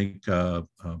companies that make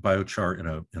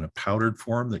biochar in a powdered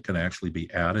form that can actually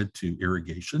be added to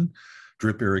irrigation,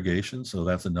 drip irrigation. So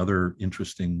that's another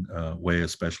interesting way,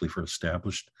 especially for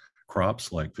established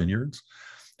crops like vineyards.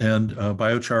 And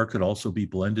biochar could also be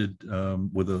blended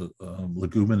with a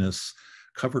leguminous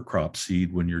cover crop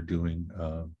seed when you're doing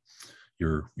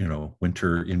your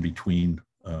winter in between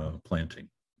planting.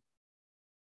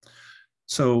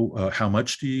 So how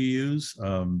much do you use?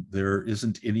 There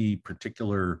isn't any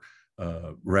particular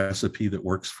recipe that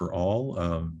works for all.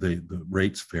 The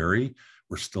rates vary.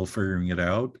 We're still figuring it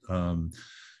out.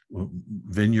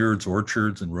 Vineyards,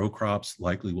 orchards, and row crops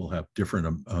likely will have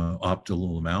different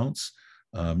optimal amounts.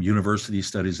 University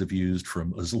studies have used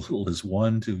from as little as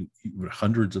 1 to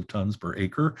hundreds of tons per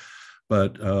acre,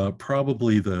 but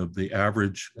probably the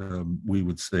average we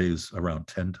would say is around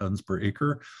 10 tons per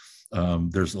acre.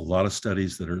 There's a lot of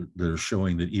studies that are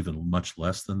showing that even much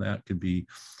less than that can be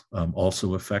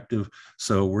also effective.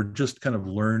 So we're just kind of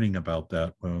learning about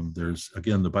that. There's,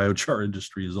 again, the biochar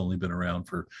industry has only been around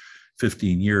for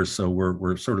 15 years, so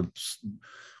we're sort of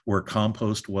where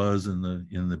compost was in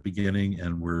the beginning,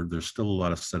 and there's still a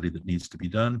lot of study that needs to be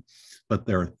done, but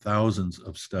there are thousands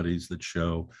of studies that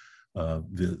show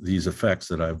these effects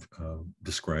that I've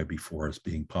described before as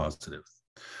being positive.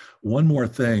 One more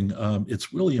thing,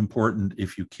 it's really important,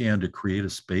 if you can, to create a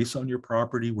space on your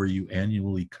property where you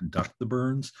annually conduct the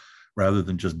burns rather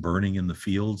than just burning in the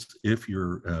fields if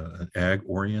you're ag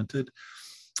oriented.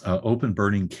 Open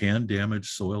burning can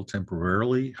damage soil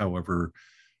temporarily. However,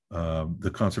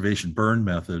 the conservation burn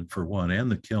method, for one, and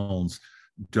the kilns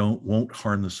won't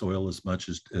harm the soil as much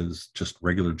as just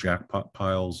regular jackpot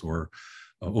piles or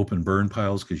open burn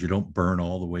piles, because you don't burn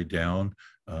all the way down.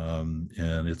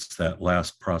 And it's that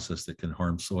last process that can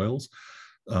harm soils.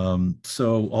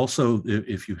 So also,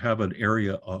 if you have an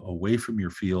area away from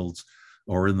your fields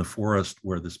or in the forest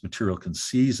where this material can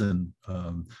season,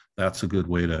 that's a good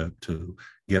way to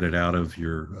get it out of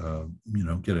your,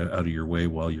 get it out of your way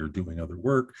while you're doing other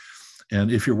work.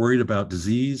 And if you're worried about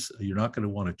disease, you're not going to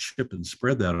want to chip and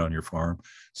spread that on your farm.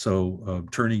 So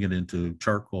turning it into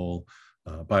charcoal,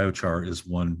 biochar is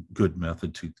one good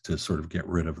method to sort of get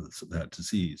rid of that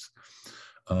disease.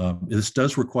 This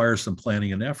does require some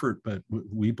planning and effort, but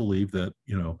we believe that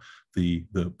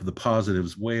the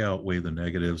positives way outweigh the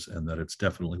negatives, and that it's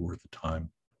definitely worth the time.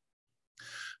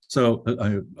 So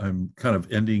I'm kind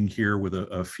of ending here with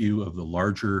a few of the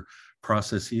larger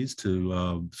processes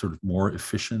to sort of more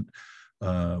efficient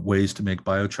ways to make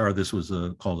biochar. This was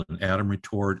called an atom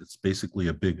retort. It's basically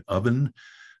a big oven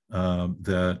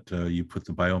that you put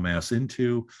the biomass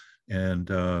into, and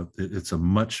it's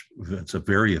a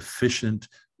very efficient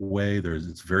way.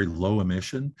 It's very low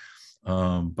emission,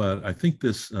 but I think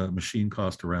this machine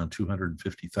cost around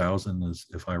 $250,000,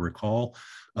 if I recall.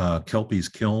 Kelpie's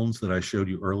kilns that I showed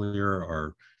you earlier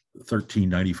are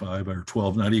 $13.95 or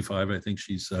 $12.95. I think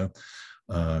she's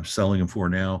selling them for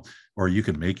now, or you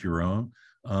can make your own.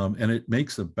 And it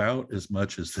makes about as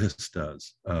much as this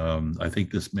does. I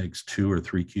think this makes 2 or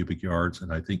 3 cubic yards,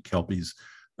 and I think Kelpie's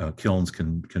kilns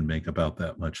can make about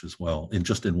that much as well,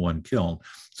 just in one kiln.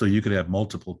 So you could have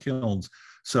multiple kilns.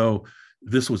 So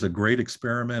this was a great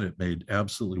experiment. It made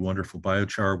absolutely wonderful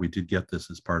biochar. We did get this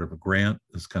as part of a grant,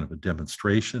 as kind of a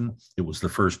demonstration. It was the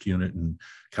first unit in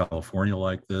California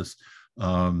like this.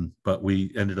 But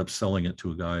we ended up selling it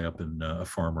to a guy a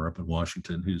farmer up in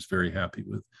Washington, who's very happy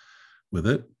with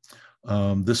it.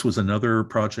 This was another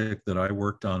project that I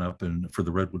worked on for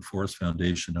the Redwood Forest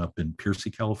Foundation up in Piercy,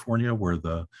 California, where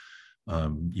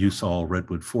you saw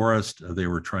redwood forest. They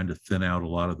were trying to thin out a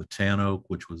lot of the tan oak,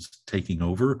 which was taking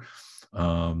over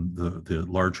the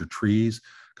larger trees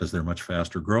because they're much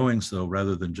faster growing. So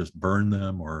rather than just burn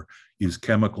them or use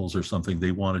chemicals or something,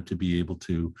 they wanted to be able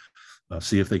to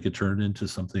see if they could turn it into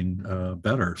something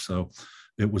better. So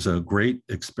it was a great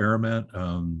experiment.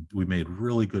 We made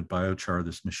really good biochar.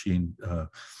 This machine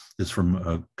is from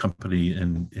a company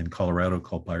in Colorado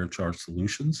called Biochar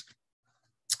Solutions.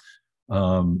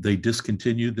 They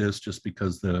discontinued this just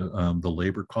because the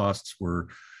labor costs were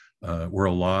a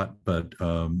lot, but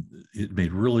it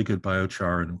made really good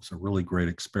biochar, and it was a really great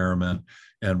experiment.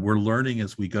 And we're learning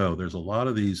as we go. There's a lot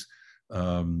of these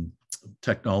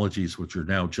technologies which are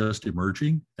now just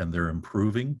emerging, and they're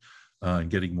improving and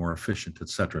getting more efficient, et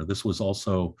cetera. This was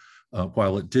also,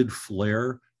 while it did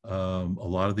flare a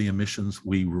lot of the emissions,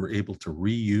 we were able to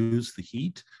reuse the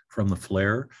heat from the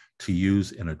flare to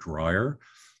use in a dryer.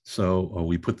 So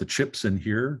we put the chips in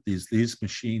here. These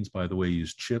machines, by the way,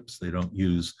 use chips. They don't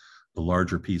use the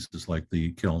larger pieces like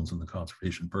the kilns and the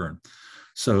conservation burn.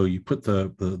 So you put the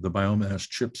biomass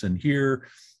chips in here,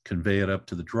 convey it up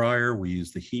to the dryer. We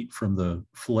use the heat from the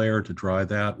flare to dry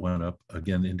that, went up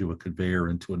again into a conveyor,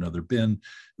 into another bin,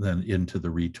 then into the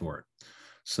retort.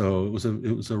 So it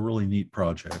was a really neat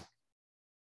project.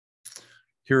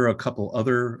 Here are a couple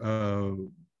other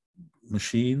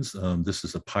machines. This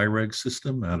is a Pyreg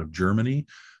system out of Germany.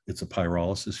 It's a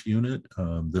pyrolysis unit.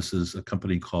 This is a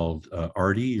company called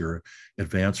ARTI, or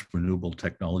Advanced Renewable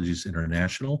Technologies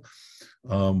International.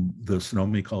 The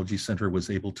Sonoma Ecology Center was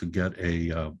able to get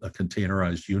a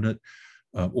containerized unit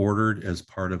ordered as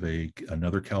part of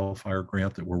another CAL FIRE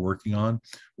grant that we're working on.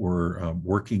 We're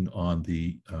working on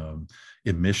the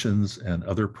emissions and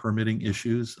other permitting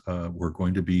issues. We're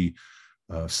going to be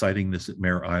siting this at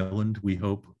Mare Island, we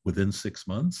hope, within 6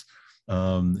 months.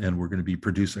 And we're going to be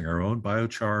producing our own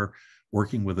biochar,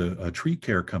 working with a tree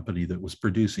care company that was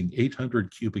producing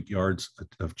 800 cubic yards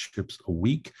of chips a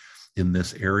week in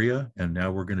this area. And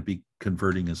now we're going to be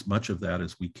converting as much of that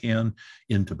as we can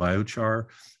into biochar.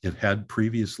 It had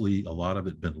previously, a lot of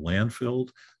it been landfilled.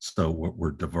 So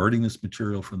we're diverting this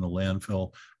material from the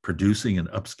landfill, producing and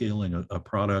upscaling a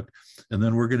product. And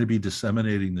then we're going to be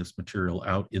disseminating this material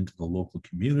out into the local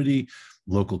community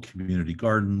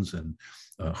gardens and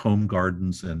home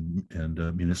gardens and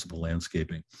municipal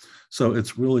landscaping. So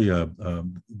it's really,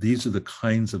 these are the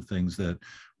kinds of things that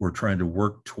we're trying to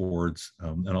work towards.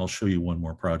 And I'll show you one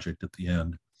more project at the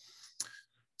end.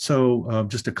 So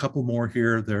just a couple more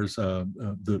here. There's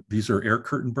these are air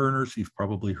curtain burners. You've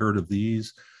probably heard of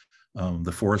these.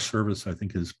 The Forest Service, I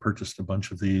think, has purchased a bunch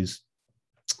of these.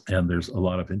 And there's a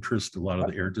lot of interest. A lot of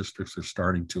the air districts are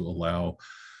starting to allow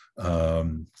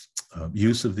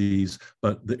use of these,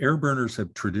 but the air burners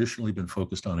have traditionally been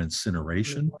focused on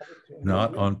incineration,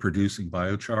 not on producing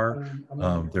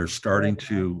biochar. They're starting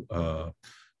to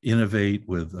innovate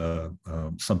with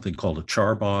something called a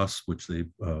char boss, which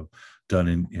they've done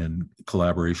in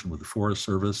collaboration with the Forest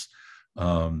Service.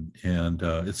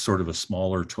 It's sort of a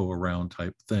smaller tow around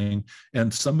type thing.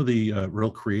 And some of the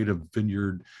real creative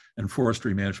vineyard and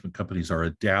forestry management companies are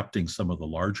adapting some of the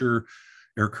larger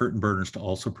air curtain burners to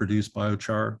also produce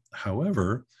biochar.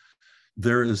 However,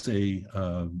 there is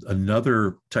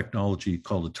another technology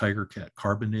called a Tiger Cat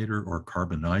carbonator or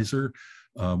carbonizer,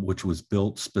 which was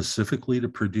built specifically to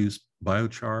produce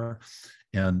biochar,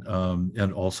 and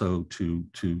also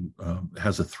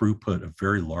has a throughput, a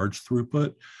very large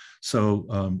throughput.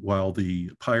 So while the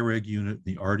Pyreg unit,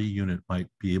 the ARTI unit might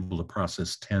be able to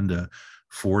process 10 to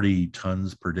 40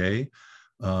 tons per day,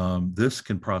 this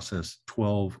can process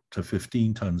 12 to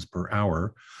 15 tons per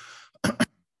hour,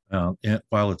 and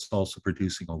while it's also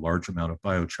producing a large amount of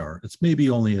biochar. It's maybe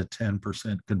only a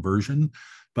 10% conversion,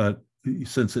 but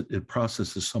since it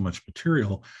processes so much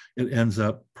material, it ends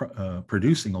up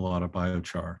producing a lot of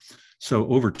biochar. So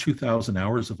over 2,000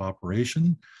 hours of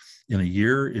operation in a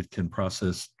year, it can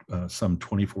process some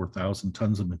 24,000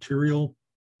 tons of material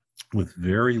with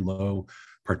very low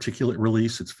particulate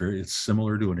release. It's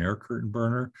similar to an air curtain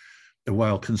burner,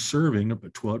 while conserving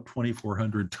about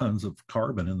 2,400 tons of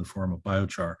carbon in the form of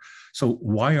biochar. So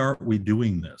why aren't we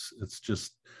doing this? It's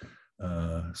just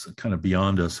kind of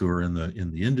beyond us who are in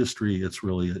the industry. It's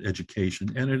really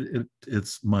education, and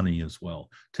it's money as well.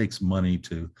 It takes money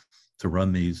to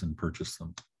run these and purchase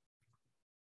them.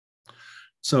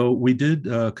 So we did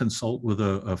consult with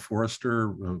a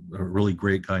forester, a really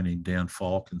great guy named Dan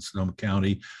Falk in Sonoma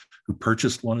County, who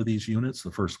purchased one of these units,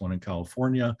 the first one in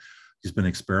California. He's been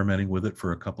experimenting with it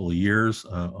for a couple of years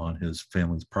on his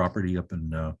family's property up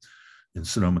in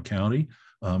Sonoma County.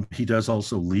 He does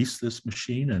also lease this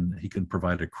machine, and he can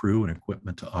provide a crew and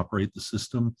equipment to operate the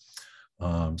system.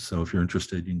 So if you're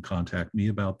interested, you can contact me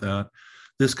about that.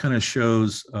 This kind of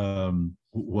shows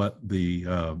what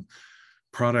the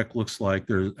product looks like.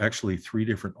 There's actually 3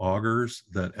 different augers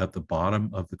that at the bottom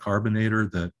of the carbonator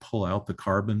that pull out the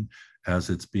carbon as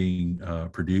it's being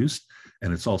produced.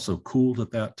 And it's also cooled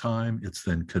at that time. It's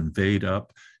then conveyed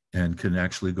up and can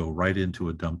actually go right into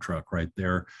a dump truck right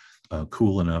there,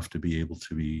 cool enough to be able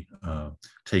to be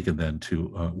taken then to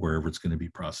wherever it's going to be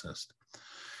processed.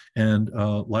 And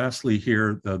lastly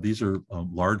here, these are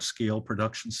large scale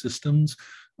production systems.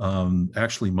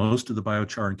 Actually, most of the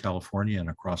biochar in California and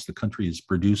across the country is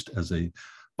produced as a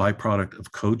byproduct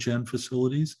of cogen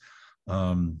facilities.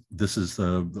 This is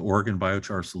the Oregon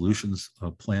Biochar Solutions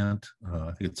plant.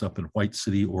 I think it's up in White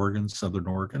City, Oregon, Southern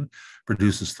Oregon.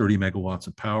 Produces 30 megawatts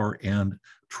of power and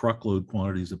truckload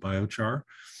quantities of biochar.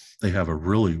 They have a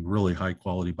really, really high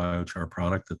quality biochar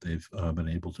product that they've been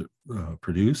able to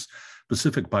produce.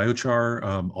 Pacific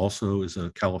Biochar also is a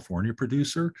California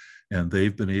producer, and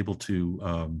they've been able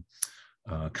to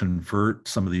convert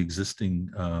some of the existing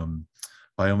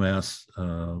biomass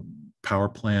power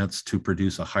plants to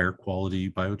produce a higher quality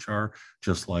biochar,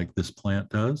 just like this plant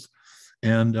does.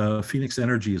 And Phoenix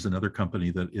Energy is another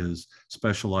company that is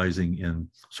specializing in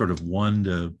sort of 1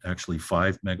 to actually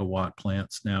 5 megawatt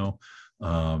plants now.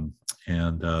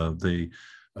 They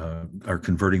are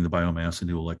converting the biomass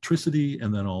into electricity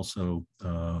and then also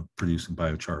producing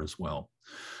biochar as well.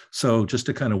 So just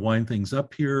to kind of wind things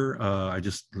up here, I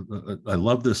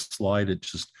love this slide.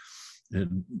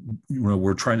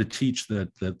 We're trying to teach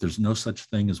that there's no such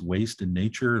thing as waste in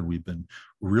nature, and we've been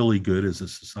really good as a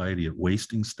society at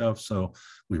wasting stuff. So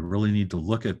we really need to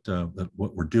look at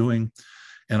what we're doing.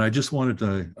 And I just wanted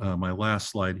to, my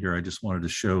last slide here, I just wanted to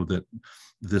show that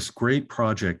this great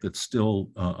project that's still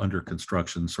under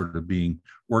construction, sort of being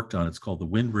worked on, it's called the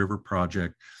Wind River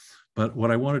Project. But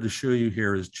what I wanted to show you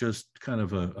here is just kind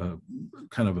of a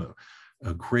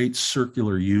great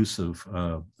circular use of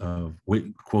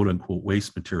quote unquote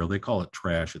waste material. They call it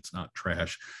trash. It's not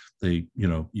trash. They,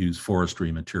 use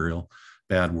forestry material,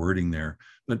 bad wording there.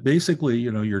 But basically,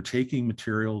 you're taking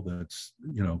material that's,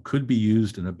 could be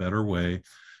used in a better way.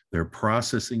 They're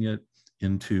processing it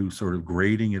into sort of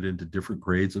grading it into different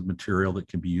grades of material that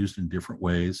can be used in different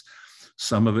ways.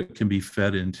 Some of it can be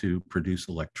fed into produce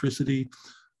electricity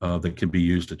that can be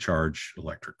used to charge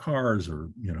electric cars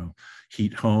or,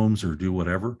 heat homes or do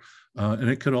whatever. And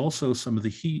it could also, some of the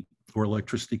heat or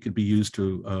electricity could be used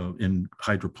to in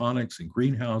hydroponics and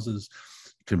greenhouses.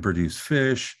 It can produce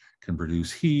fish, can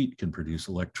produce heat, can produce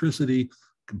electricity,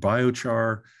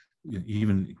 biochar,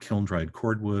 even kiln-dried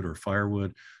cordwood or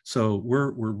firewood. So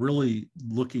we're really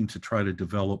looking to try to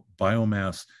develop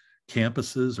biomass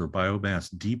campuses or biomass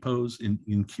depots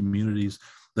in communities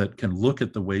that can look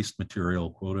at the waste material,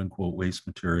 quote unquote waste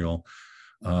material,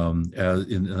 as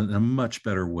in a much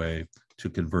better way to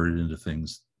convert it into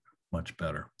things much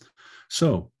better.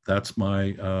 So that's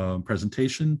my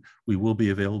presentation. We will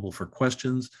be available for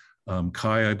questions.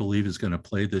 Kai, I believe, is going to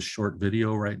play this short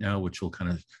video right now, which will kind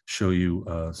of show you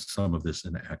some of this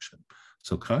in action.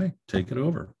 So Kai, take it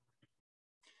over.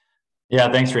 Yeah,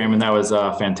 thanks, Raymond. That was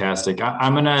fantastic.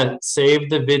 I'm going to save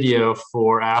the video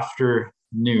for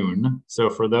afternoon. So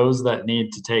for those that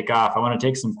need to take off, I want to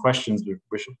take some questions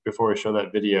before we show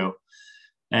that video.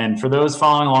 And for those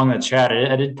following along the chat,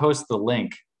 I did post the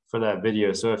link for that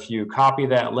video. So if you copy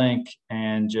that link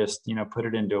and just put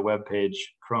it into a web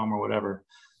page, Chrome or whatever,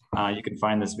 you can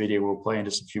find this video. We'll play in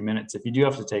just a few minutes if you do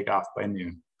have to take off by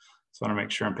noon. So I want to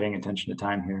make sure I'm paying attention to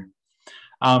time here.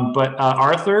 But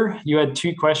Arthur, you had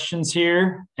 2 questions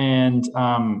here, and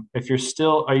if you're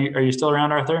still, are you still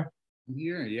around, Arthur?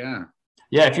 Here, yeah.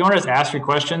 Yeah, if you want to just ask your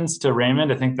questions to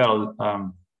Raymond, I think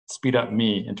that'll speed up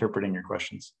me interpreting your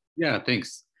questions. Yeah,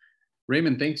 thanks.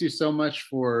 Raymond, thanks you so much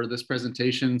for this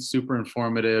presentation. Super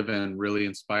informative and really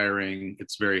inspiring.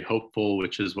 It's very hopeful,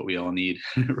 which is what we all need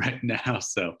right now.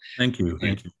 So thank you.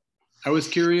 Thank you. I was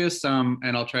curious,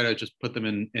 and I'll try to just put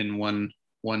them in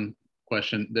one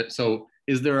question. So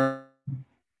is there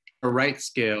a right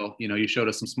scale? You showed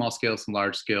us some small scale, some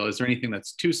large scale. Is there anything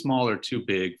that's too small or too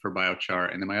big for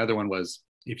biochar? And then my other one was,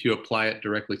 if you apply it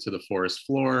directly to the forest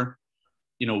floor,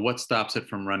 what stops it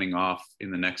from running off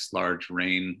in the next large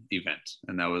rain event?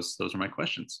 And those are my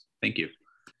questions. Thank you.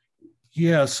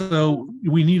 Yeah, so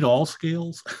we need all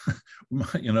scales.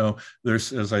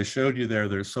 There's, as I showed you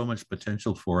there's so much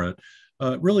potential for it.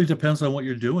 It really depends on what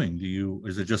you're doing.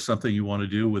 Is it just something you want to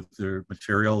do with the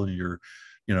material in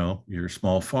your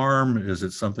small farm? Is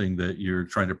it something that you're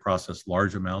trying to process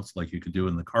large amounts like you could do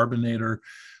in the carbonator?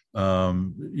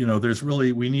 There's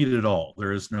really, we need it all.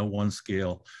 There is no one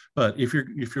scale. But if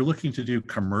you're looking to do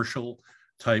commercial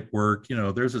type work,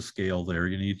 there's a scale there.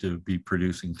 You need to be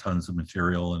producing tons of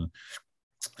material and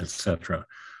etc.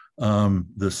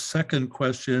 The second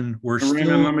question,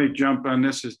 Raymond, let me jump on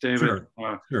this. Is David?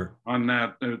 Sure. On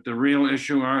that, the real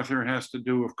issue, Arthur, has to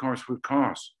do, of course, with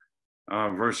costs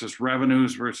versus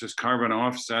revenues versus carbon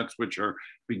offsets, which are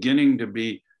beginning to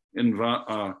be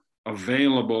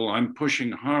available. I'm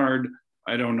pushing hard.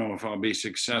 I don't know if I'll be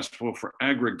successful for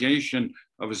aggregation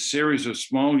of a series of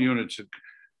small units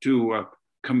to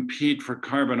compete for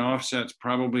carbon offsets,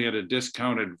 probably at a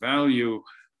discounted value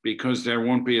because there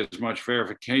won't be as much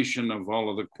verification of all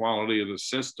of the quality of the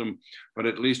system, but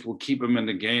at least we'll keep them in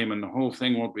the game, and the whole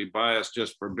thing won't be biased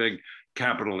just for big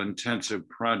capital intensive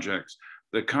projects.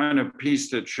 The kind of piece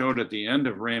that showed at the end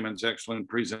of Raymond's excellent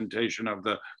presentation of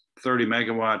the 30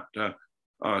 megawatt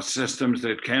systems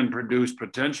that can produce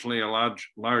potentially a large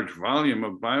volume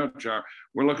of biochar,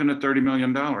 we're looking at $30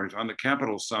 million on the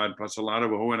capital side, plus a lot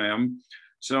of O&M.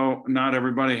 So not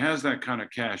everybody has that kind of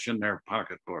cash in their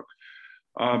pocketbook.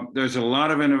 There's a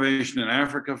lot of innovation in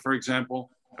Africa, for example,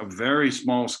 a very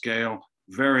small scale,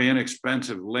 very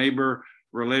inexpensive labor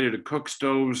related to cook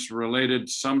stoves, related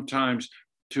sometimes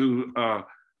to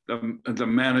the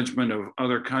management of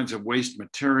other kinds of waste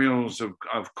materials,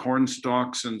 of corn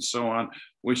stalks and so on,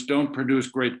 which don't produce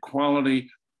great quality,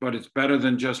 but it's better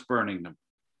than just burning them.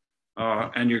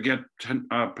 And you get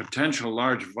potential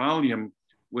large volume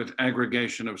with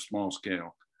aggregation of small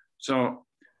scale. So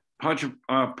part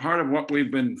of what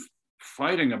we've been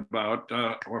fighting about,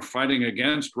 or fighting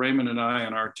against, Raymond and I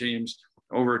and our teams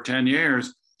over 10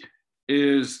 years,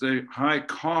 is the high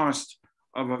cost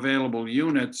of available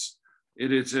units.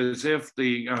 It is as if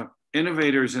the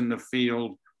innovators in the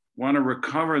field want to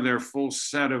recover their full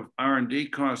set of R&D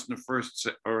costs in the first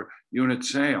unit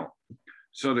sale.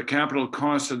 So the capital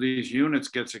cost of these units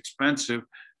gets expensive.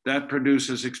 That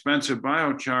produces expensive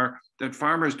biochar that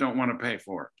farmers don't want to pay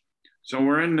for. So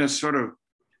we're in this sort of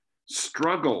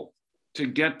struggle to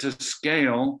get to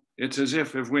scale. It's as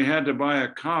if we had to buy a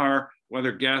car,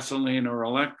 whether gasoline or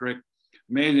electric,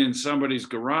 made in somebody's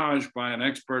garage by an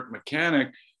expert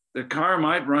mechanic, the car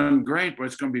might run great, but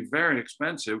it's going to be very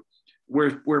expensive.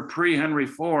 We're pre-Henry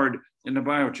Ford in the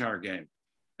biochar game.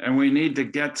 And we need to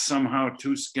get somehow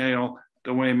to scale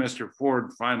the way Mr.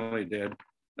 Ford finally did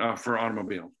for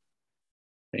automobiles.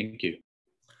 Thank you.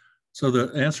 So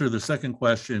the answer to the second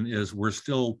question is we're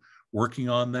still working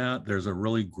on that. There's a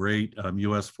really great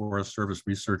U.S. Forest Service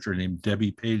researcher named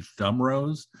Debbie Page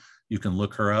Dumrose. You can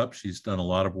look her up. She's done a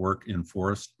lot of work in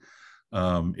forest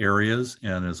areas.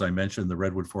 And as I mentioned, the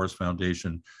Redwood Forest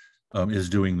Foundation is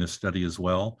doing this study as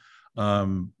well.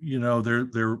 You know,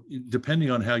 they're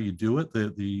depending on how you do it,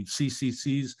 the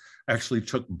CCCs actually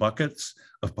took buckets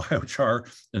of biochar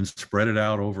and spread it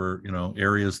out over, you know,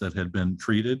 areas that had been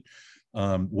treated.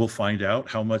 We'll find out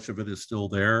how much of it is still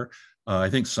there. I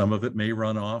think some of it may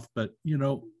run off, but, you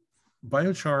know,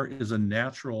 biochar is a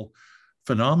natural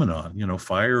phenomenon. You know,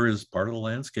 fire is part of the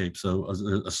landscape. So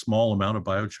a small amount of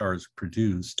biochar is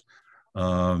produced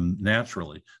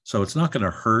naturally. So it's not going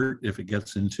to hurt if it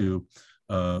gets into,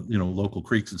 you know, local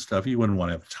creeks and stuff. You wouldn't want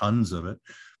to have tons of it,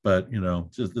 but, you know,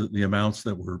 just the amounts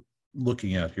that we're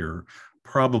looking at here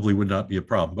probably would not be a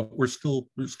problem, but we're still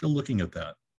looking at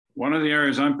that. One of the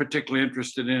areas I'm particularly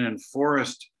interested in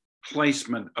forest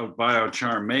placement of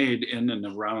biochar made in and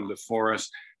around the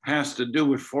forest has to do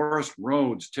with forest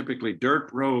roads, typically dirt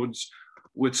roads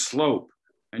with slope.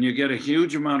 And you get a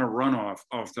huge amount of runoff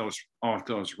off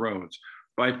those roads.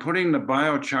 By putting the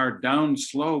biochar down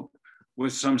slope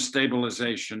with some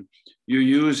stabilization, you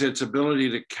use its ability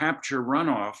to capture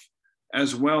runoff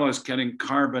as well as getting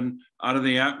carbon out of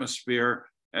the atmosphere,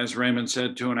 as Raymond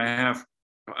said, 2.5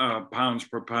 pounds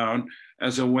per pound,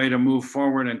 as a way to move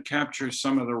forward and capture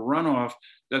some of the runoff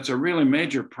that's a really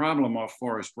major problem off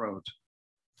forest roads.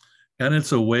 And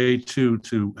it's a way to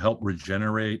help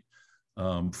regenerate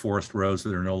forest roads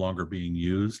that are no longer being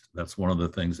used. That's one of the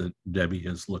things that Debbie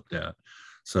has looked at.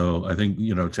 So I think,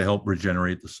 you know, to help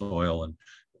regenerate the soil and,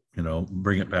 you know,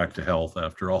 bring it back to health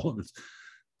after all of it's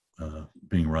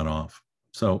being run off.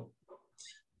 So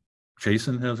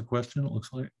Jason has a question, it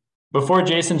looks like. Before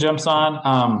Jason jumps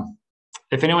on,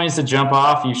 if anyone needs to jump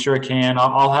off, you sure can.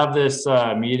 I'll have this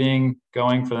meeting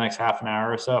going for the next half an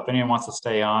hour or so. If anyone wants to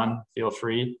stay on, feel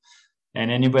free. And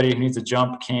anybody who needs to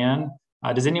jump can.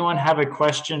 Does anyone have a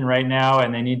question right now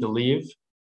and they need to leave?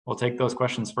 We'll take those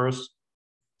questions first.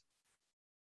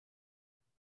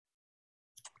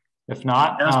 If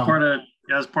not, that's part of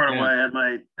why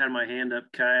I had my hand up,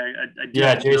 Kai.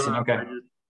 Yeah, Jason. Okay.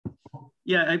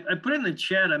 I put it in the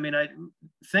chat. I mean, I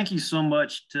thank you so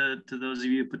much to those of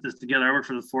you who put this together. I work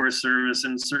for the Forest Service,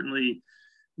 and certainly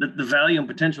the value and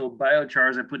potential of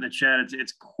biochars I put in the chat,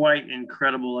 it's quite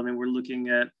incredible. I mean, we're looking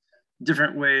at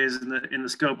different ways in the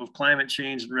scope of climate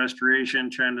change and restoration,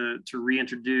 trying to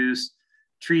reintroduce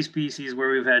tree species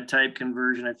where we've had type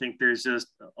conversion. I think there's just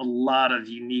a lot of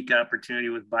unique opportunity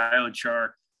with biochar.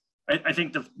 I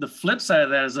think the flip side of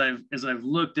that is as I've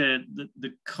looked at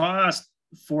the cost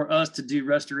for us to do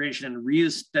restoration and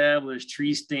reestablish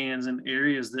tree stands in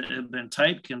areas that have been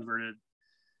type converted,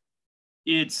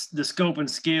 it's the scope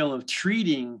and scale of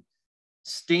treating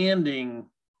standing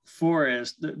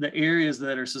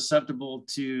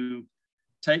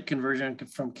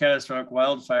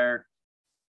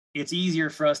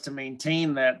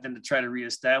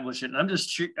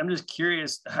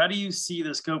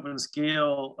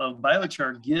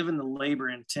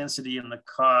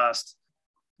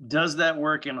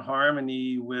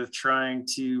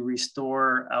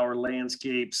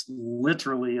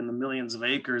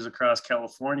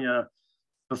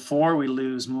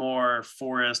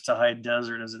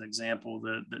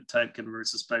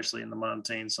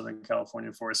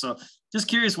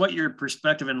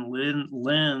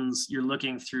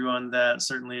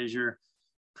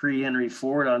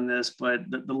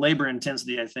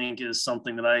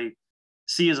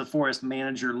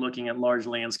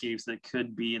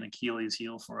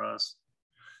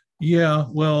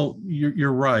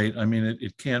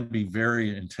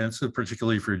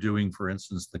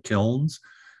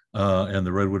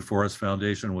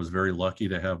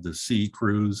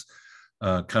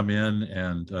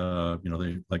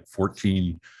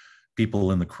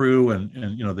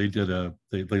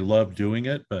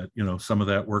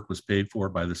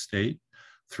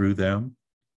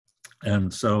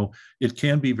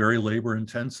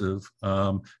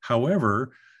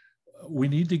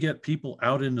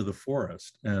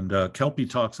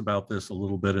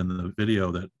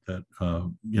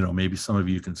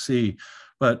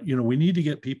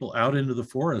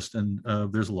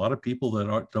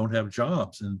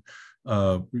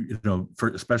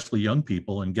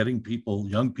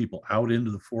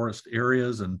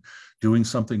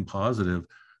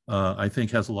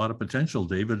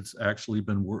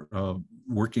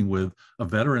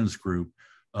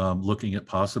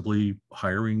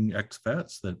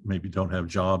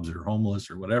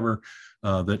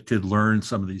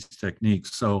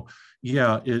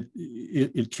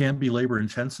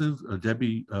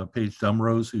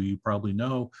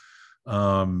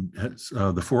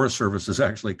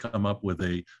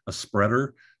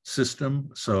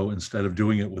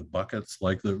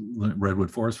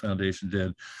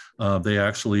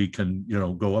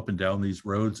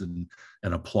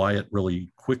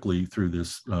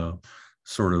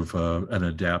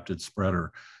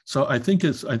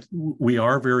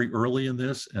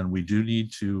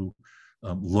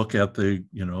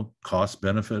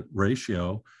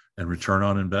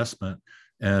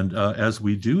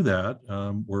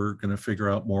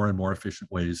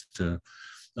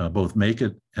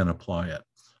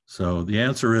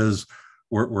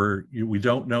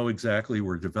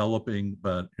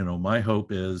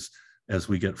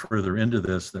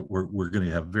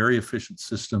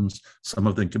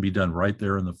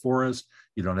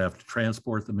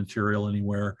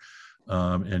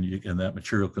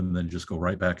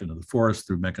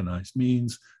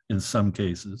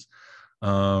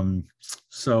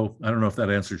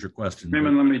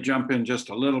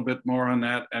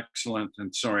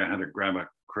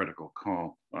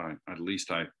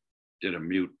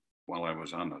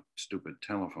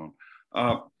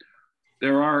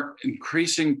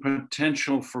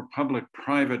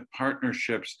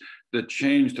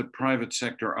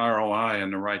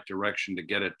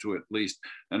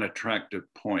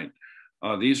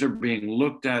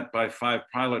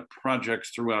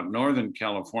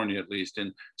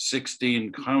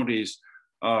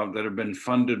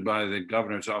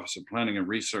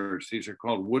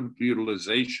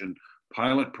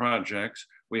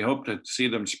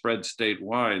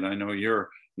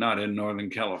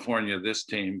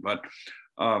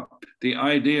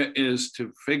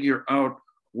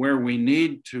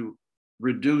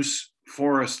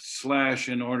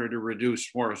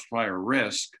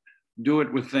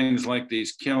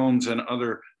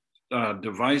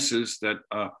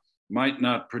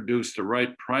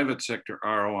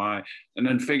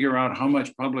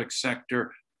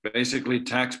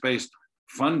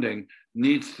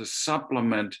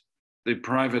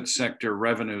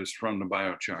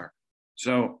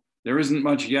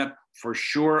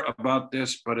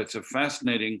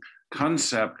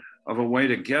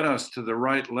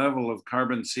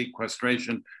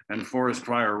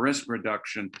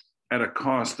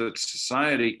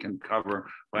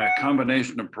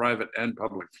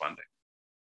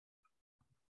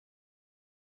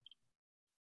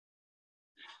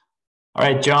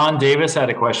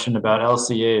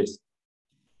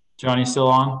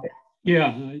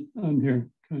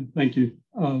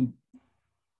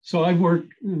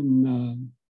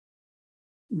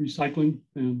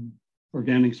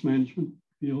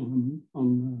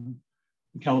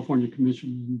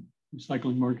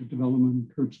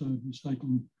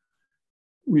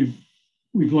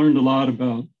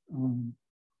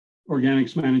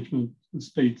organics management, the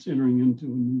state's entering into a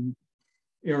new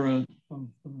era of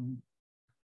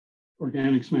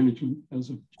organics management as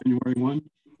of January 1.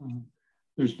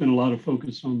 There's been a lot of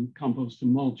focus on compost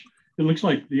and mulch. It looks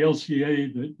like the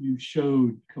LCA that you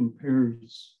showed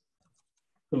compares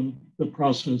the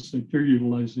process that you're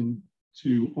utilizing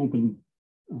to open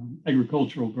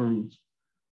agricultural burns.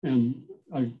 And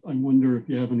I wonder if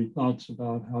you have any thoughts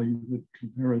about how you would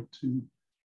compare it to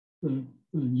the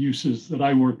uses that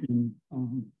I work in,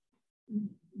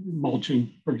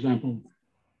 mulching, for example,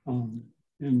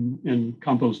 and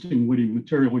composting woody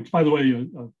material, which, by the way,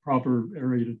 a proper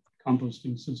aerated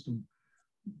composting system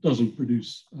doesn't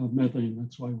produce methane.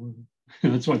 That's why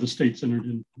that's why the state's entered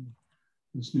into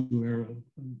this new era of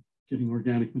getting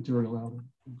organic material out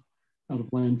of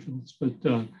landfills. But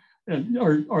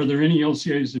are there any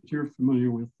LCAs that you're familiar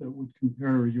with that would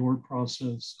compare your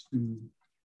process to,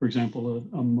 for example,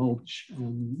 a mulch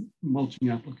and mulching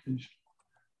application?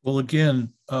 Well,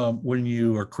 again, when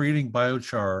you are creating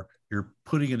biochar, you're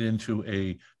putting it into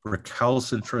a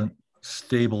recalcitrant,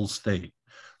 stable state.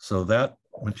 So that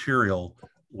material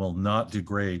will not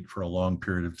degrade for a long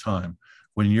period of time.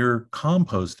 When you're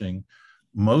composting,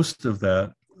 most of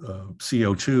that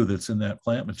CO2 that's in that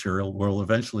plant material will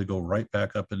eventually go right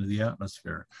back up into the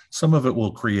atmosphere. Some of it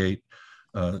will create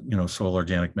soil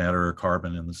organic matter or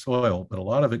carbon in the soil, but a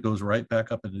lot of it goes right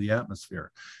back up into the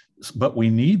atmosphere. But we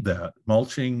need that.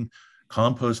 Mulching,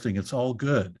 composting, it's all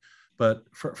good. But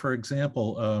for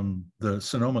example, the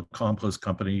Sonoma Compost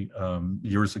Company,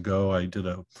 years ago, I did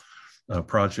a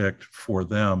project for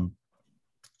them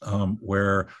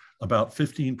where about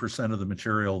 15% of the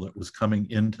material that was coming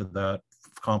into that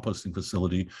composting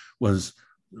facility was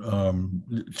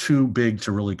too big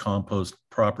to really compost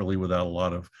properly without a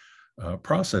lot of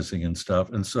processing and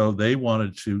stuff. And so they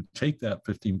wanted to take that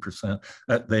 15%.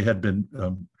 They had been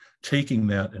taking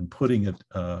that and putting it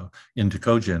into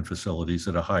cogen facilities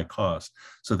at a high cost.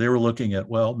 So they were looking at,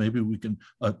 well, maybe we can,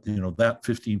 that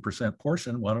 15%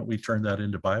 portion, why don't we turn that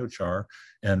into biochar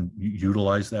and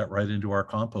utilize that right into our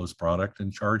compost product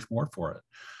and charge more for it.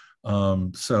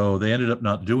 So they ended up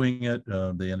not doing it.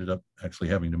 They ended up actually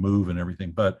having to move and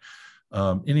everything. But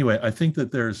anyway, I think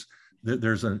that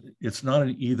it's not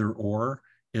an either or,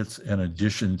 it's an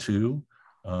addition to.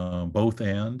 Both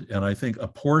and I think a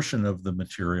portion of the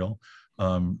material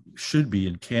should be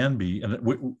and can be,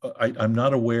 and I'm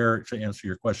not aware, to answer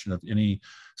your question, of any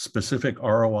specific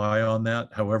ROI on that.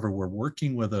 However, we're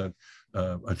working with a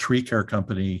tree care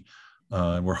company,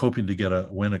 and we're hoping to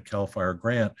win a CAL FIRE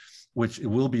grant, which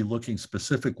will be looking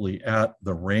specifically at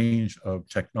the range of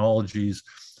technologies.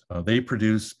 They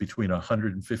produce between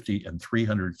 150 and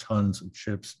 300 tons of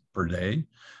chips per day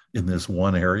in this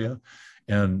one area.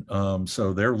 And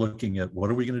so they're looking at, what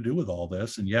are we going to do with all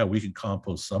this? And yeah, we can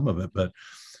compost some of it, but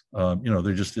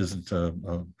there just isn't a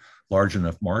large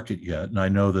enough market yet. And I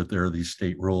know that there are these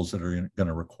state rules that are going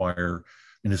to require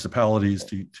municipalities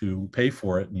to pay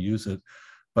for it and use it.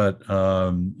 But,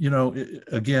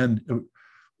 again,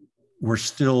 we're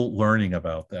still learning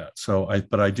about that.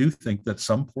 But I do think that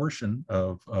some portion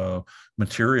of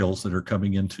materials that are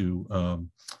coming into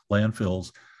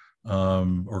landfills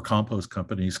or compost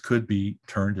companies could be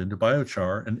turned into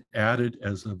biochar and added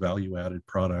as a value-added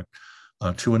product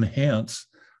to enhance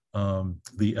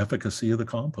the efficacy of the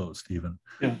compost even.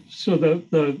 Yeah, so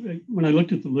when I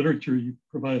looked at the literature you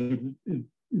provided, it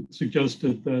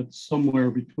suggested that somewhere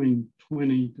between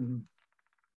 20 to,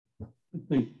 I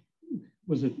think,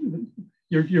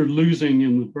 you're losing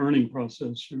in the burning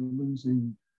process, you're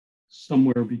losing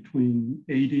somewhere between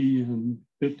 80 and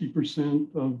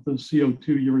 50% of the CO2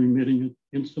 you're emitting it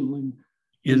instantly.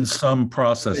 In some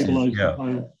processes,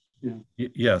 yeah. Yeah.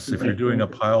 Yes, if you're doing a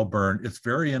pile burn, it's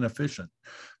very inefficient.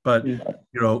 But,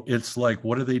 it's like,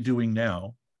 what are they doing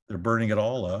now? They're burning it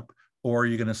all up, or are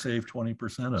you going to save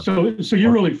 20% of it? So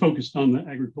you're really focused on the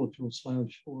agricultural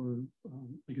 / or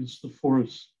I guess the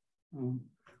forest.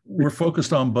 We're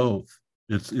focused on both.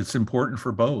 It's important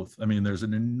for both. I mean, there's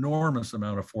an enormous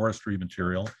amount of forestry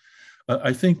material.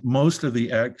 I think most of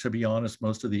the ag, to be honest,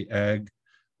 most of the ag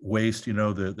waste, the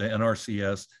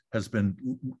NRCS has been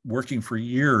working for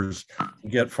years to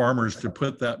get farmers to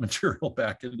put that material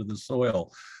back into the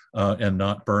soil and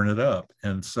not burn it up.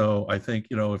 And so I think,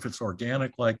 if it's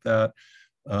organic like that,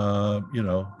 but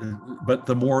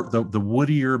the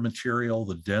woodier material,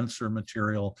 the denser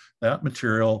material, that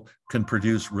material can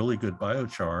produce really good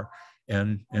biochar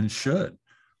and should,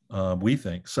 we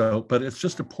think. So, but it's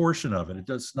just a portion of it.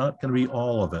 It's not going to be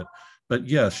all of it. But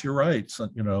yes, you're right. So,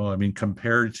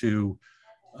 compared to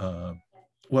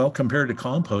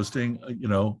composting,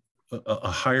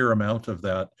 a higher amount of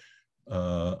that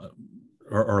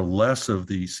or less of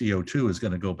the CO2 is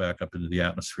going to go back up into the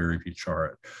atmosphere if you char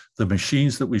it. The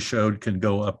machines that we showed can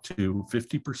go up to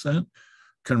 50%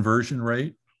 conversion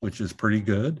rate, which is pretty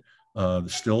good.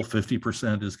 Still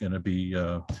 50% is going to be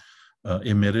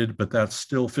emitted, but that's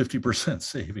still 50%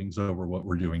 savings over what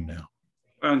we're doing now.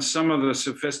 And some of the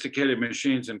sophisticated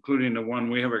machines, including the one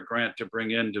we have a grant to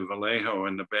bring into Vallejo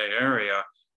in the Bay Area,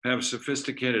 have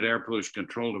sophisticated air pollution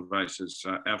control devices,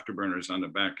 afterburners on the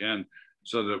back end,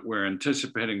 so that we're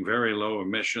anticipating very low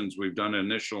emissions. We've done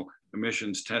initial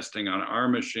emissions testing on our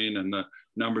machine, and the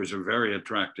numbers are very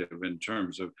attractive in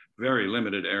terms of very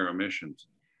limited air emissions.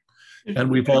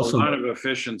 And we've also a lot of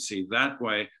efficiency that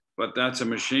way, but that's a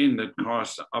machine that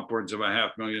costs upwards of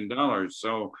 $500,000.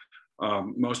 So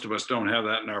most of us don't have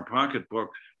that in our pocketbook.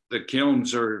 The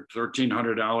kilns are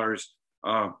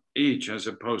 $1,300 each, as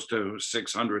opposed to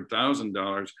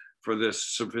 $600,000 for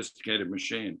this sophisticated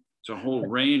machine. It's a whole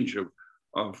range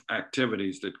of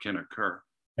activities that can occur.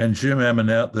 And Jim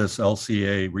Eminette, this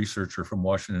LCA researcher from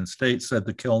Washington State, said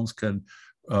the kilns can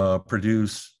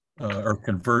produce or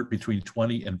convert between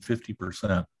 20 and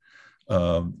 50%,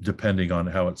 depending on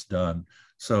how it's done.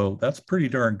 So that's pretty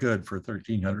darn good for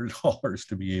 $1,300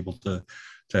 to be able to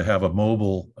have a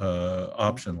mobile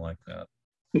option like that.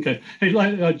 Okay. Hey,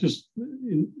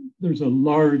 there's a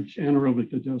large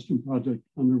anaerobic digestion project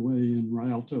underway in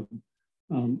Rialto,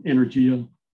 Energia.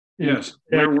 Yes,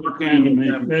 they're working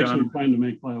trying to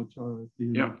make biochar.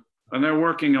 Yeah, and they're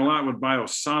working a lot with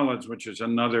biosolids, which is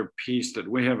another piece that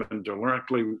we haven't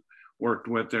directly worked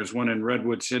with. There's one in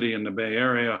Redwood City in the Bay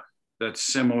Area that's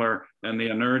similar, and the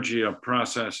Energia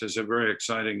process is a very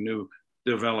exciting new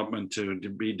development to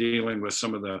be dealing with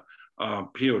some of the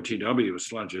POTW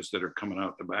sludges that are coming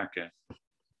out the back end.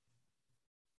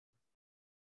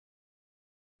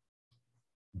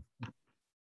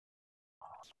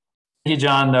 Thank you,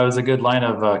 John. That was a good line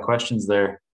of questions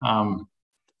there.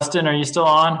 Dustin, are you still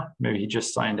on? Maybe he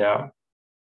just signed out.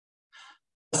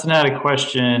 Dustin had a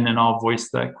question, and I'll voice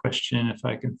that question if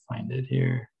I can find it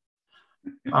here.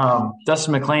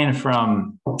 Dustin McLean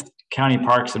from County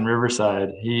Parks in Riverside,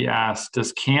 he asked,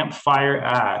 does campfire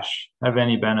ash have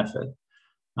any benefit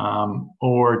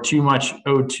or too much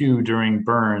O2 during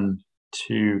burn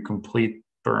to complete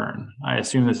burn? I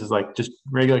assume this is like just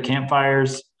regular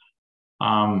campfires.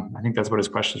 I think that's what his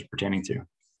question is pertaining to.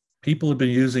 People have been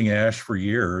using ash for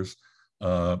years,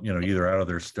 either out of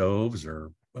their stoves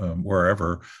or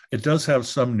wherever. It does have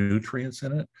some nutrients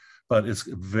in it, but it's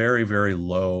very, very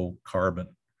low carbon.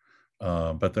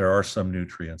 But there are some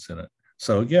nutrients in it.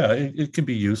 So yeah, it can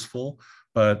be useful,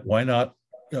 but why not,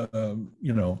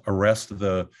 arrest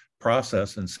the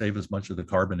process and save as much of the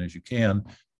carbon as you can?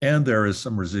 And there is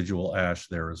some residual ash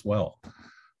there as well.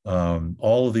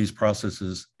 All of these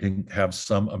processes have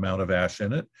some amount of ash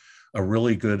in it. A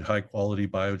really good high quality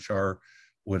biochar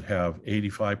would have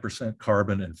 85%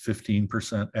 carbon and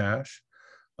 15% ash.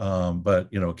 But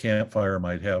campfire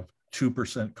might have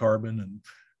 2% carbon and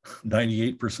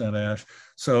 98% ash.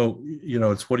 So,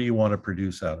 it's what do you want to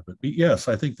produce out of it? But yes,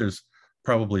 I think there's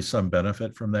probably some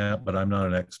benefit from that, but I'm not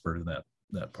an expert in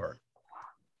that part.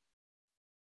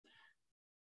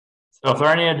 So if there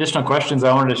are any additional questions,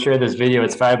 I wanted to share this video.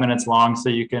 It's 5 minutes long, so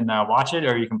you can watch it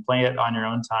or you can play it on your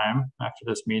own time after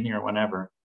this meeting or whenever.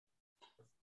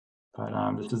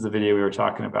 But this is the video we were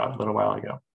talking about a little while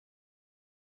ago.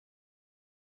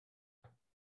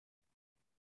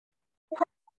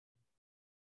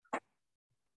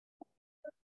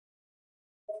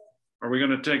 Are we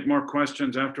going to take more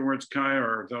questions afterwards, Kai,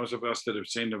 or those of us that have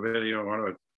seen the video want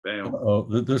to bail?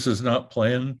 Oh, this is not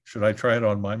playing. Should I try it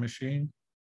on my machine?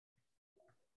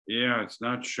 Yeah, it's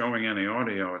not showing any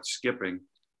audio. It's skipping.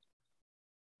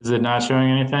 Is it not showing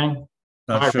anything?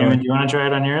 Not right, showing. Raymond, do you want to try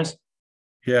it on yours?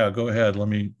 Yeah, go ahead. Let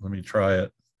me try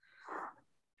it.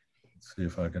 Let's see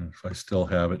if I still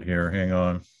have it here. Hang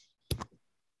on.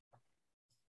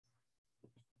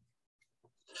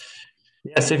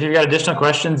 Yes, if you've got additional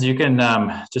questions, you can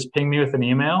just ping me with an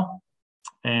email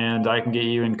and I can get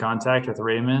you in contact with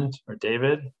Raymond or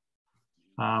David.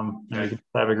 And we can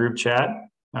have a group chat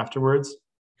afterwards.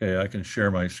 Okay, I can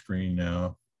share my screen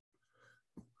now.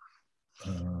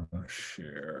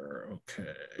 Share,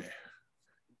 okay.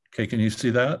 Okay, can you see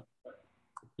that?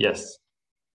 Yes.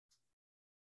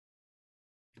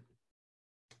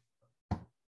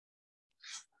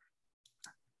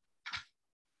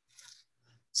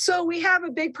 So we have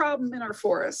a big problem in our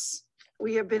forests.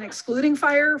 We have been excluding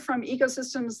fire from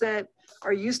ecosystems that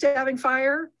are used to having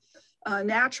fire,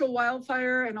 natural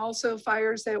wildfire, and also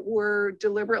fires that were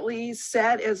deliberately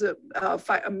set as a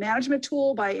management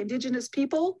tool by indigenous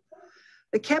people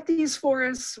that kept these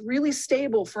forests really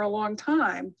stable for a long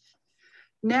time.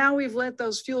 Now we've let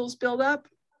those fuels build up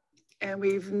and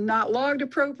we've not logged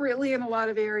appropriately in a lot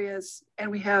of areas, and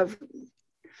we have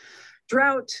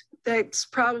drought that's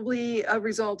probably a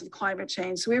result of climate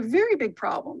change. So we have very big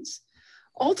problems.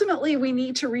 Ultimately, we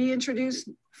need to reintroduce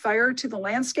fire to the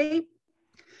landscape.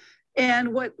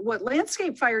 And what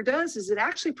landscape fire does is it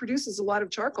actually produces a lot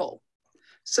of charcoal.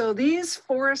 So these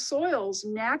forest soils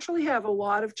naturally have a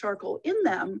lot of charcoal in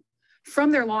them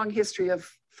from their long history of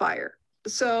fire.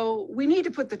 So we need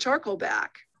to put the charcoal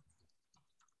back.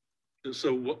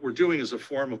 So what we're doing is a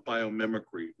form of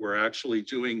biomimicry. We're actually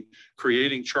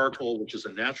creating charcoal, which is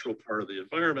a natural part of the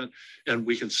environment, and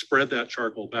we can spread that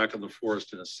charcoal back in the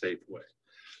forest in a safe way.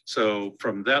 So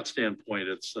from that standpoint,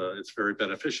 it's very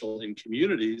beneficial in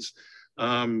communities.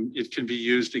 It can be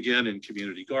used again in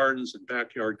community gardens and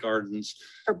backyard gardens.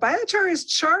 Our biochar is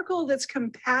charcoal that's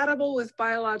compatible with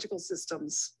biological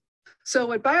systems. So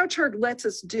what biochar lets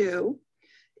us do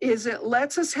is it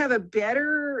lets us have a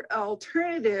better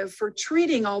alternative for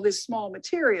treating all this small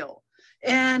material.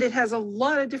 And it has a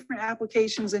lot of different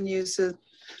applications and uses.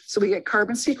 So we get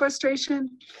carbon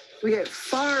sequestration, we get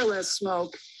far less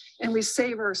smoke, and we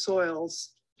save our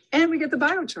soils, and we get the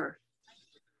biochar.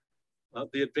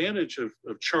 The advantage of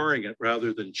charring it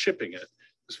rather than chipping it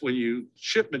is when you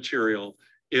chip material,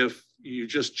 if you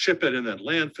just chip it and then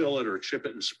landfill it or chip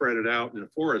it and spread it out in a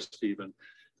forest even,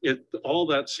 all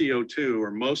that CO2 or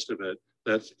most of it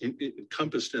that's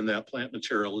encompassed in that plant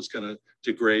material is going to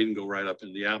degrade and go right up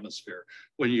in the atmosphere.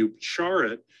 When you char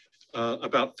it,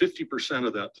 about 50%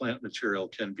 of that plant material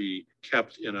can be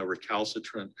kept in a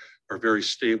recalcitrant or very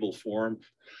stable form.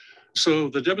 So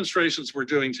the demonstrations we're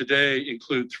doing today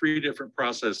include 3 different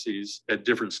processes at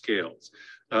different scales.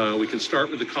 We can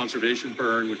start with the conservation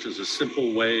burn, which is a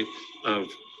simple way of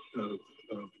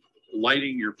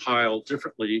lighting your pile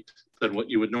differently than what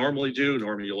you would normally do.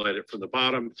 Normally you light it from the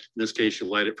bottom. In this case, you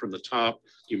light it from the top,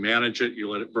 you manage it, you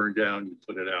let it burn down, you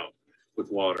put it out with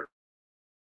water.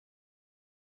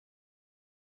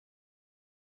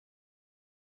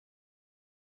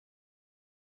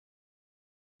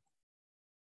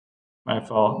 My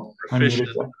fault. Efficient,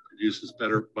 produces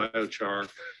better biochar.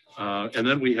 And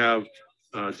then we have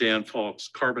Dan Falk's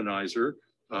carbonizer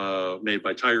made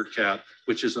by Tiger Cat,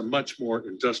 which is a much more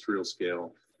industrial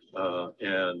scale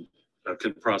and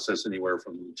can process anywhere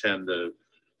from 10 to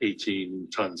 18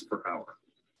 tons per hour.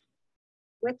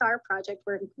 With our project,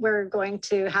 we're going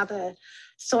to have a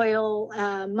soil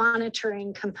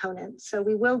monitoring component. So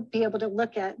we will be able to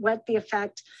look at what the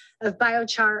effect of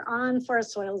biochar on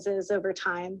forest soils is over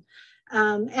time.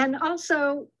 And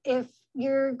also, if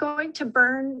you're going to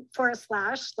burn forest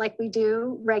ash like we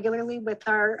do regularly with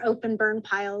our open burn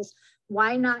piles,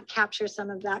 why not capture some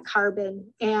of that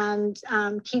carbon and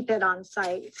keep it on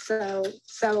site? So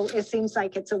it seems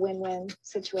like it's a win-win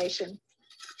situation.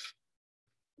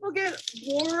 We'll get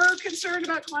more concerned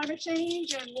about climate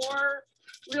change and more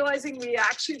realizing we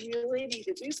actually really need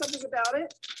to do something about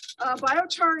it.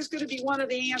 Biochar is going to be one of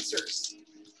the answers,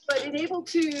 but in able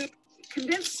to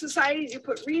convince society to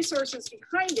put resources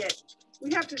behind it,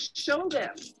 we have to show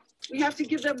them. We have to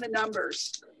give them the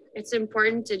numbers. It's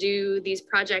important to do these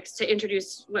projects to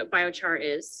introduce what biochar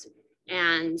is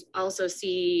and also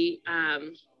see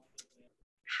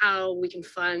how we can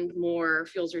fund more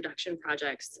fuels reduction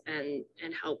projects and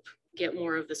help get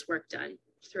more of this work done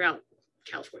throughout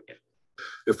California.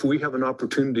 If we have an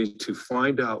opportunity to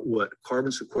find out what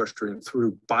carbon sequestering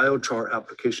through biochar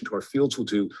application to our fields will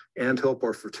do and help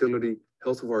our fertility,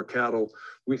 health of our cattle,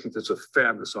 we think that's a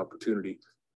fabulous opportunity.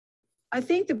 I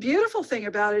think the beautiful thing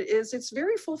about it is it's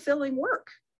very fulfilling work.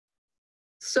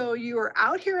 So you are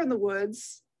out here in the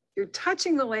woods, you're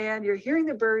touching the land, you're hearing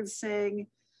the birds sing,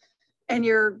 and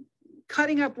you're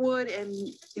cutting up wood and,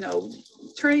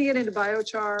 turning it into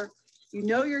biochar.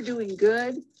 You're doing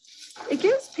good. It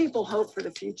gives people hope for the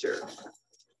future,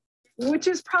 which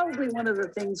is probably one of the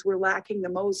things we're lacking the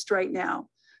most right now,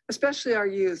 especially our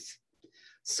youth.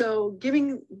 So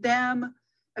giving them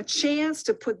a chance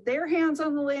to put their hands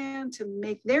on the land, to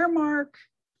make their mark,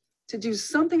 to do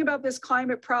something about this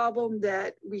climate problem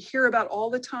that we hear about all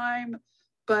the time,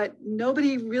 but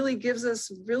nobody really gives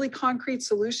us really concrete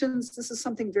solutions. This is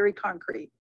something very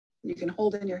concrete you can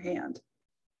hold in your hand.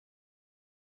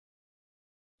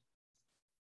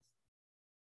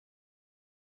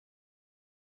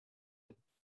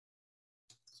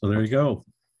 So there you go.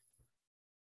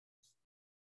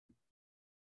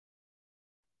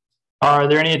 Are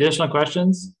there any additional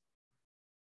questions?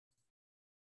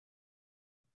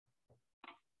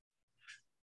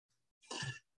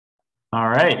 All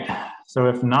right. So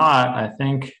if not, I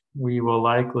think we will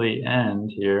likely end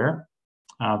here.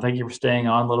 Thank you for staying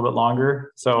on a little bit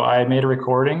longer. So I made a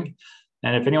recording,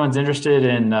 and if anyone's interested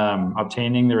in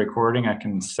obtaining the recording, I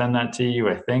can send that to you.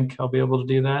 I think I'll be able to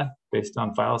do that based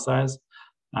on file size.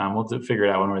 We'll figure it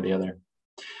out one way or the other.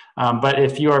 But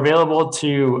if you are available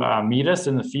to meet us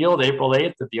in the field April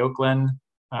 8th at the Oakland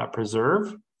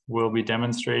Preserve, we'll be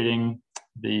demonstrating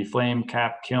the flame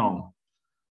cap kiln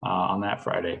on that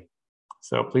Friday.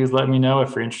 So please let me know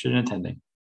if you're interested in attending.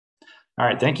 All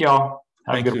right, thank you all.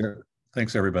 Have a good one.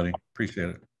 Thanks, everybody. Appreciate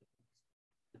it.